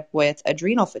they end up with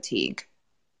adrenal fatigue.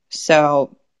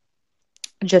 So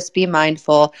just be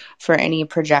mindful for any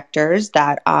projectors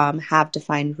that have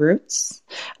defined roots,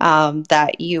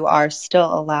 that you are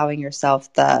still allowing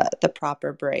yourself the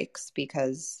proper breaks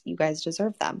because you guys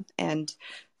deserve them. And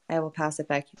I will pass it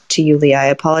back to you, Leah. I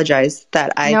apologize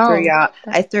that No.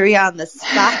 I threw you on the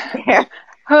spot there.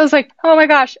 I was like, oh my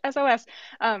gosh, SOS.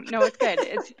 No, it's good.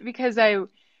 It's because I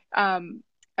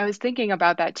was thinking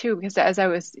about that too, because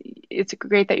it's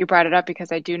great that you brought it up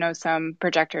because I do know some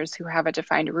projectors who have a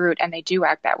defined route and they do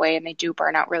act that way and they do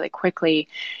burn out really quickly.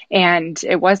 And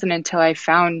it wasn't until I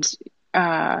found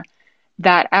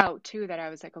that out too that I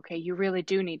was like, okay, you really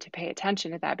do need to pay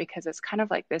attention to that because it's kind of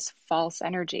like this false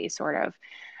energy, sort of.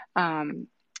 Um,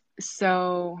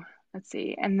 so let's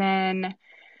see. And then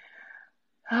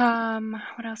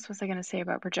what else was I going to say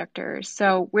about projectors?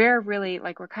 So we're really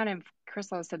like we're kind of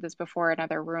Crystal has said this before in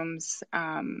other rooms,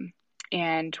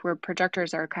 and where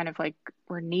projectors are kind of like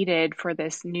we're needed for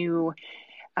this new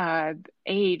uh,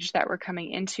 age that we're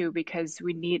coming into because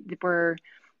we're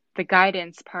the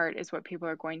guidance part is what people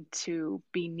are going to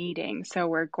be needing. So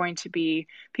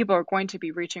people are going to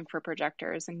be reaching for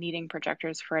projectors and needing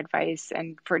projectors for advice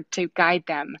and to guide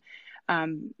them.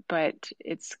 But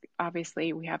it's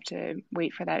obviously we have to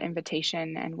wait for that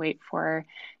invitation and wait for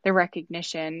the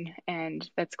recognition, and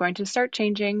that's going to start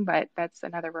changing, but that's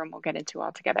another room we'll get into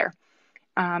altogether.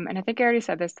 And I think I already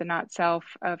said this, the not self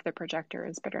of the projector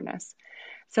is bitterness.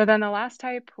 So then the last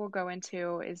type we'll go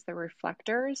into is the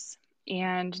reflectors,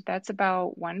 and that's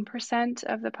about 1%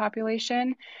 of the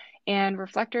population. And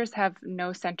reflectors have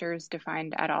no centers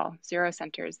defined at all, zero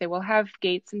centers. They will have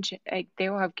gates and they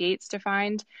will have gates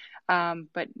defined,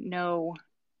 but no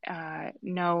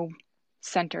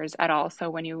centers at all.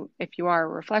 So if you are a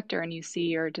reflector and you see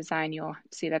your design, you'll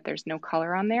see that there's no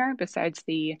color on there besides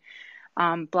the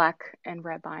black and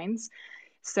red lines.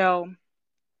 So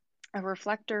a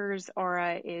reflector's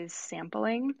aura is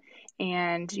sampling,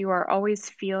 and you are always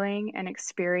feeling and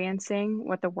experiencing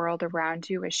what the world around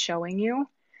you is showing you.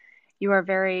 You are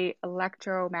very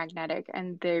electromagnetic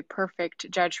and the perfect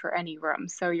judge for any room.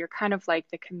 So you're kind of like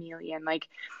the chameleon, like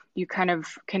you kind of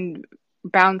can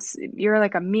bounce, you're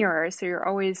like a mirror. So you're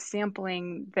always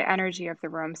sampling the energy of the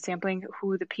room, sampling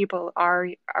who the people are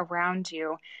around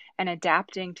you and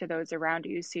adapting to those around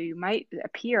you. So you might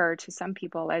appear to some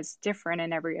people as different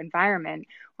in every environment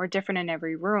or different in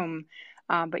every room,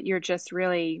 but you're just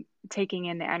really taking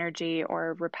in the energy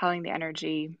or repelling the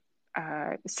energy,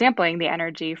 sampling the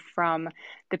energy from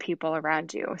the people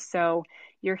around you. So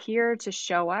you're here to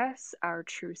show us our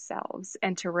true selves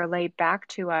and to relay back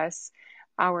to us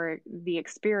the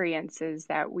experiences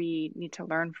that we need to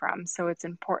learn from. So it's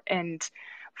important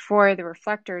for the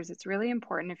reflectors. It's really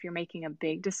important if you're making a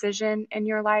big decision in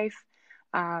your life,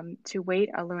 to wait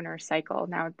a lunar cycle.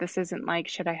 Now, this isn't like,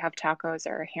 should I have tacos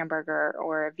or a hamburger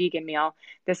or a vegan meal?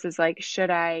 This is like, should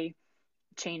I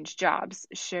change jobs?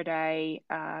 Should I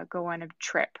go on a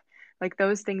trip? Like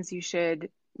those things, you should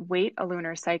wait a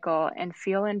lunar cycle and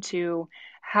feel into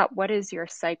what is your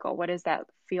cycle? What does that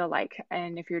feel like?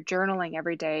 And if you're journaling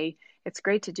every day, it's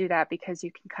great to do that because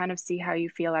you can kind of see how you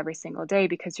feel every single day,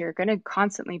 because you're going to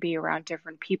constantly be around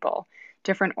different people,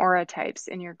 different aura types,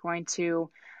 and you're going to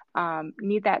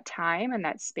need that time and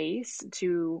that space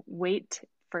to wait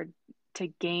for to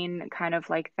gain kind of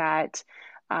like that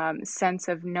sense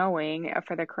of knowing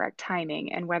for the correct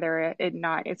timing, and whether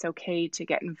it's okay to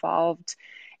get involved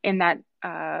in that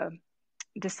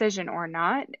decision or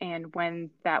not, and when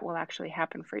that will actually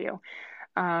happen for you.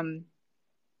 Um,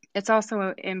 it's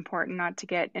also important not to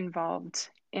get involved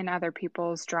in other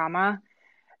people's drama,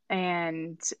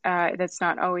 and that's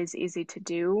not always easy to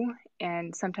do.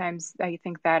 And sometimes I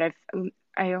think that if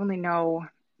I only know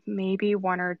maybe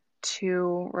one or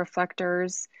two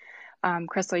reflectors.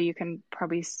 Crystal, you can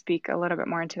probably speak a little bit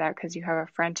more into that because you have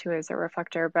a friend who is a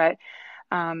reflector, but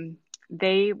um,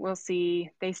 they see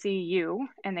you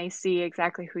and they see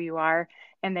exactly who you are.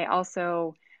 And they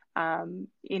also,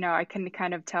 I can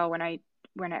kind of tell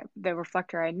the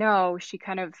reflector I know, she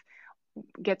kind of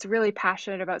gets really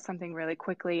passionate about something really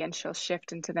quickly and she'll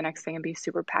shift into the next thing and be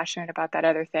super passionate about that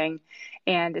other thing.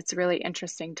 And it's really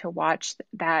interesting to watch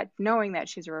that, knowing that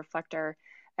she's a reflector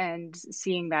and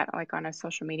seeing that like on a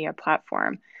social media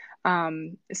platform.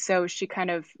 So she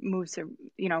kind of moves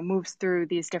through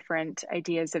these different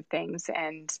ideas of things,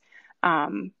 and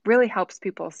really helps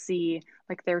people see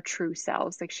like their true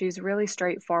selves. Like she's a really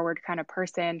straightforward kind of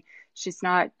person. She's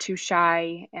not too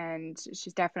shy, and she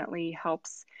definitely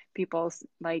helps people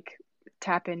like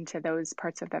tap into those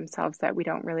parts of themselves that we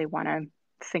don't really want to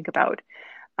think about,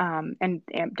 and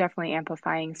definitely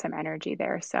amplifying some energy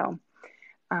there. So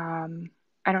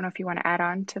I don't know if you want to add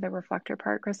on to the reflector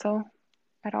part, Crystal,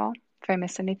 at all, if I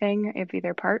missed anything of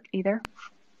either part either.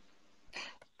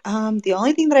 The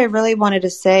only thing that I really wanted to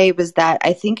say was that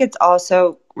I think it's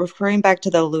also referring back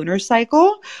to the lunar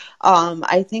cycle.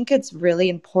 I think it's really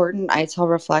important. I tell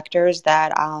reflectors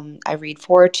that I read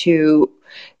for to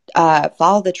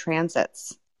follow the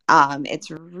transits.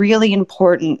 It's really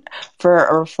important for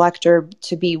a reflector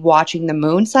to be watching the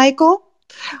moon cycle,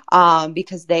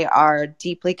 because they are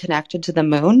deeply connected to the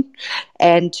moon,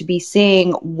 and to be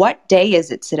seeing what day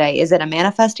is it today? Is it a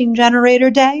manifesting generator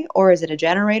day or is it a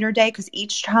generator day? Because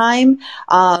each time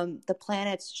the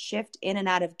planets shift in and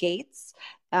out of gates,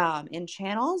 in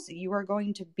channels, you are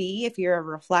going to be, if you're a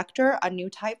reflector, a new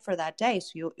type for that day.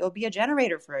 So you'll be a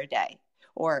generator for a day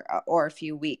or a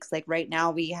few weeks. Like right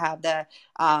now, we have the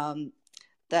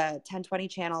 1020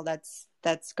 channel that's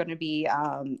going to be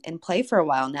in play for a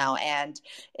while now, and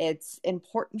it's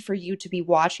important for you to be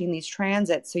watching these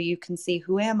transits so you can see,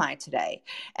 who am I today,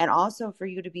 and also for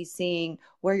you to be seeing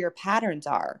where your patterns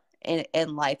are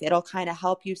in life. It'll kind of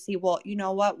help you see, well, you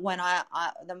know what, when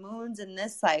the moon's in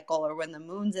this cycle, or when the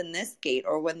moon's in this gate,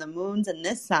 or when the moon's in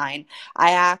this sign,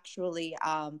 I actually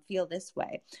feel this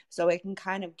way. So it can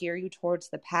kind of gear you towards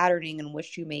the patterning in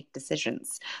which you make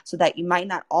decisions, so that you might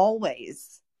not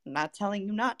always I'm not telling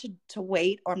you not to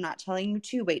wait, or I'm not telling you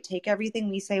to wait. Take everything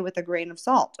we say with a grain of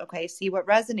salt, okay? See what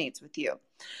resonates with you.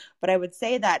 But I would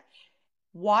say that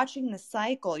watching the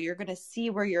cycle, you're going to see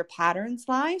where your patterns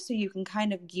lie, so you can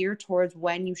kind of gear towards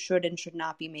when you should and should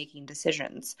not be making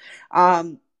decisions.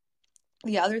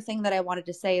 The other thing that I wanted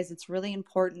to say is it's really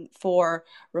important for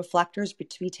reflectors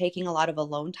to be taking a lot of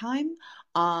alone time.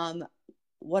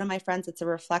 One of my friends that's a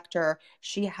reflector,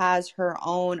 she has her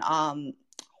own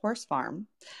horse farm,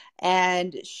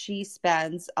 and she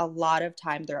spends a lot of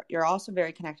time there. You're also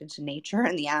very connected to nature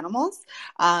and the animals.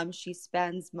 She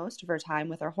spends most of her time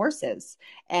with her horses,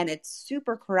 and it's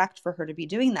super correct for her to be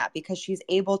doing that because she's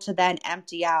able to then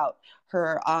empty out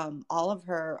her all of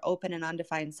her open and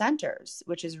undefined centers,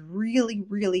 which is really,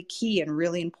 really key and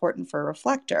really important for a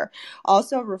reflector.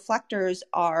 Also, reflectors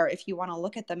are, if you want to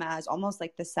look at them as almost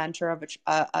like the center of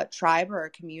a tribe or a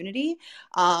community,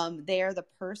 they are the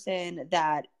person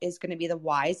that is going to be the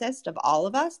wisest of all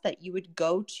of us that you would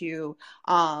go to.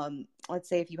 Let's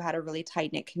say if you had a really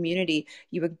tight knit community,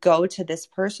 you would go to this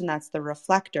person that's the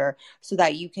reflector so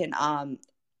that you can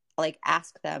like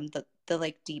ask them the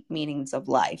like deep meanings of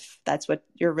life. That's what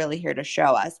you're really here to show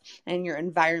us. And your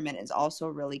environment is also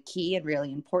really key and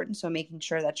really important. So making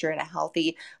sure that you're in a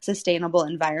healthy, sustainable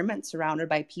environment surrounded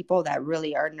by people that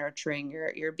really are nurturing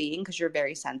your being, because you're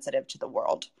very sensitive to the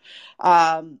world.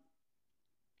 And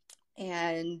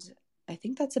I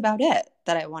think that's about it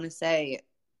that I want to say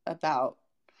about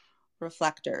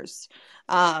reflectors.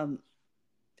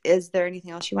 Is there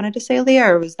anything else you wanted to say,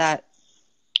 Leah, or was that?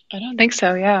 I don't think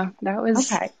so. Yeah,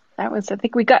 Okay. I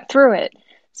think we got through it.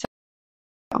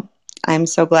 I'm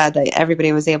so glad that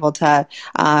everybody was able to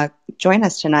join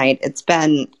us tonight. It's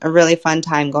been a really fun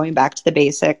time going back to the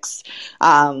basics.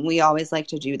 We always like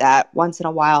to do that once in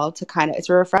a while to kind of, it's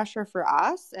a refresher for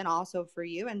us and also for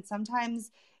you. And sometimes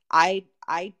I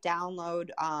download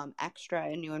extra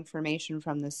and new information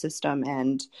from the system,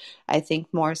 and I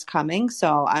think more is coming.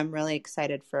 So I'm really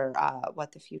excited for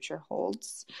what the future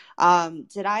holds. I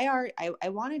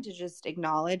wanted to just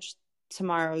acknowledge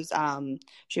tomorrow's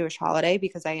Jewish holiday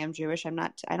because I am Jewish.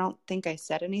 I don't think I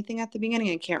said anything at the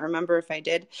beginning. I can't remember if I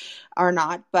did or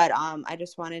not, but I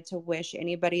just wanted to wish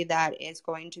anybody that is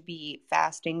going to be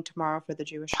fasting tomorrow for the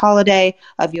Jewish holiday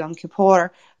of Yom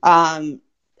Kippur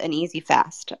an easy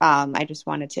fast. I just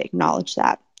wanted to acknowledge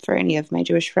that for any of my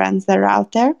Jewish friends that are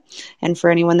out there, and for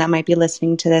anyone that might be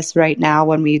listening to this right now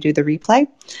when we do the replay.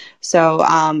 So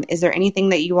is there anything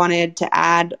that you wanted to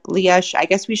add, Leah? I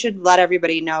guess we should let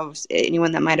everybody know,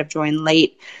 anyone that might have joined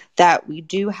late, that we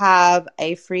do have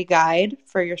a free guide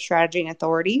for your strategy and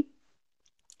authority.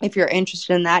 If you're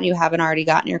interested in that and you haven't already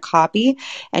gotten your copy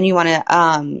and you want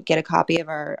to get a copy of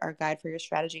our guide for your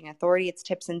strategy and authority, it's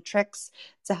tips and tricks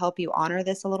to help you honor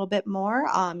this a little bit more.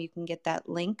 You can get that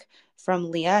link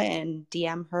from Leah and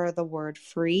DM her the word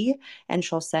free, and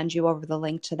she'll send you over the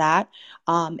link to that.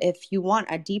 If you want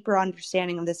a deeper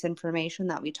understanding of this information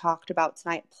that we talked about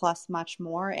tonight, plus much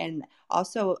more, and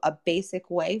also a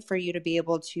basic way for you to be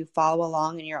able to follow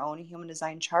along in your own human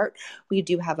design chart, we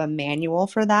do have a manual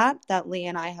for that Leah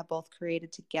and I have both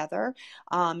created together.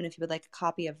 And if you would like a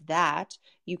copy of that,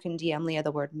 you can DM Leah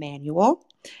the word manual.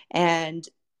 And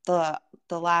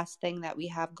the last thing that we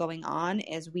have going on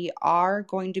is we are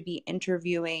going to be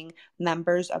interviewing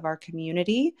members of our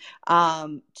community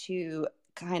to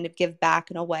kind of give back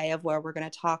in a way of where we're going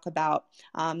to talk about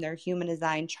their human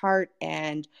design chart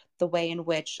and the way in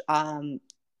which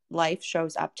life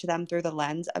shows up to them through the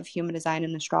lens of human design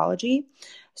and astrology.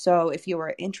 So if you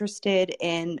are interested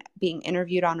in being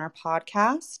interviewed on our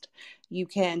podcast, you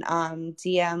can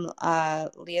DM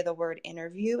Leah the word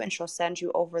interview, and she'll send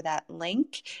you over that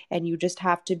link. And you just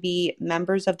have to be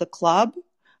members of the club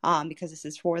because this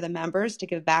is for the members to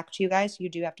give back to you guys. You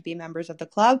do have to be members of the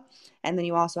club. And then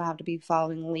you also have to be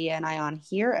following Leah and I on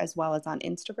here as well as on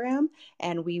Instagram.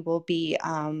 And we will be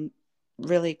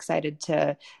really excited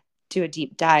to do a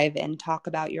deep dive and talk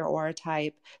about your aura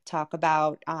type, talk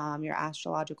about your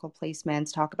astrological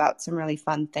placements, talk about some really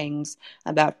fun things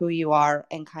about who you are,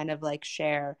 and kind of like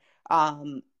share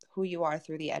who you are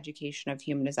through the education of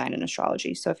human design and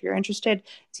astrology. So if you're interested,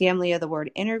 DM Leah the word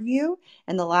interview.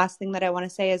 And the last thing that I want to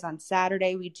say is on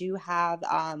Saturday, we do have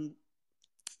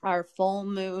our full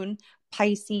moon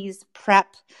Pisces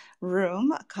prep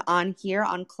room on here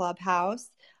on Clubhouse.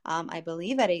 I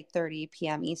believe at 8:30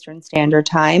 p.m. Eastern Standard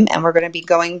Time. And we're going to be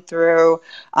going through,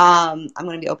 I'm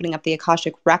going to be opening up the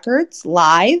Akashic Records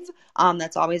live.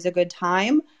 That's always a good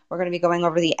time. We're going to be going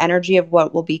over the energy of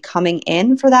what will be coming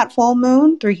in for that full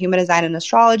moon through human design and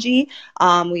astrology.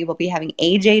 We will be having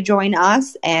AJ join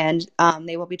us, and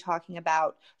they will be talking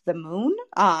about the moon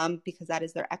because that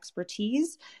is their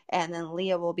expertise. And then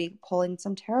Leah will be pulling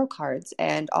some tarot cards.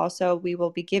 And also, we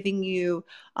will be giving you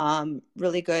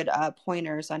really good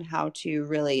pointers on how to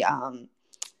really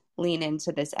lean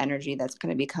into this energy that's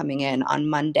going to be coming in on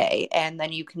Monday. And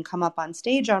then you can come up on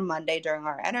stage on Monday during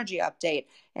our energy update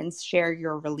and share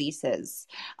your releases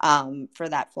for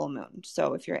that full moon.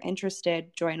 So if you're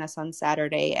interested, join us on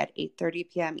Saturday at 8:30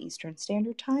 p.m. Eastern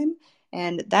Standard Time.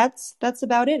 And that's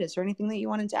about it. Is there anything that you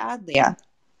wanted to add, Leah?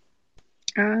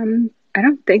 I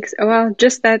don't think so. Well,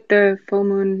 just that the full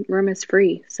moon room is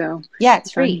free. So yeah,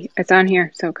 it's free. It's on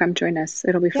here. So come join us.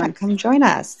 It'll be fun. Come join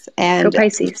us. And go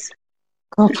Pisces.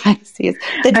 Go Pisces.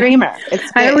 The dreamer.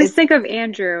 I always think of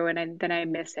Andrew and then I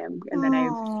miss him. And then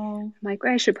I'm like,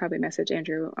 well, I should probably message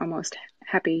Andrew almost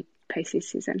happy Pisces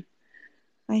season.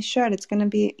 I should. It's going to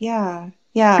be, yeah,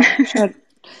 should.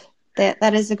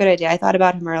 That is a good idea. I thought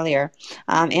about him earlier.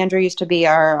 Andrew used to be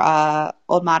our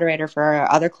old moderator for our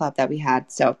other club that we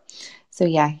had. So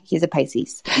yeah, he's a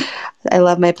Pisces. I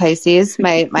love my Pisces.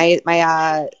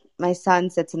 My son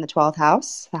sits in the 12th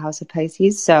house, the house of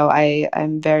Pisces. So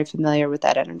I'm very familiar with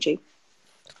that energy.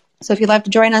 So if you'd like to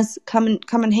join us, come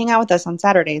and hang out with us on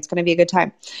Saturday. It's going to be a good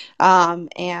time.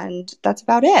 And that's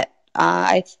about it.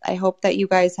 I hope that you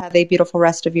guys have a beautiful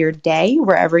rest of your day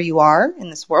wherever you are in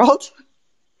this world.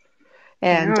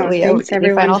 And Leah, thanks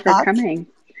everyone for coming.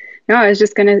 No, I was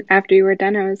just gonna, after you were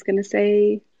done, I was gonna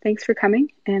say thanks for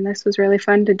coming, and this was really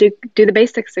fun to do the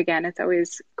basics again. It's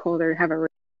always cool to have a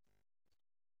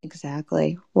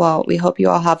Exactly. Well, we hope you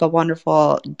all have a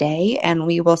wonderful day, and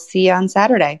we will see you on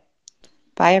Saturday.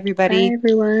 Bye, everybody. Bye,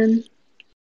 everyone.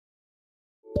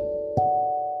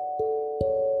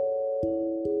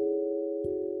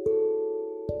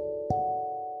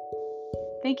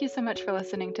 Thank you so much for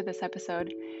listening to this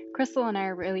episode. Crystal and I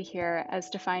are really here as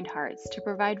Defined Hearts to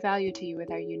provide value to you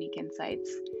with our unique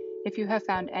insights. If you have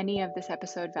found any of this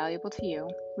episode valuable to you,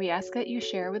 we ask that you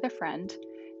share with a friend,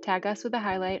 tag us with a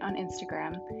highlight on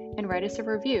Instagram, and write us a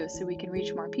review so we can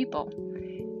reach more people.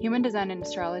 Human design and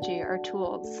astrology are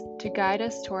tools to guide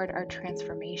us toward our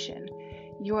transformation.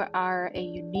 You are a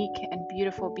unique and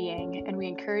beautiful being, and we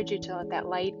encourage you to let that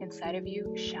light inside of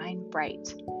you shine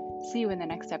bright. See you in the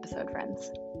next episode,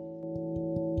 friends.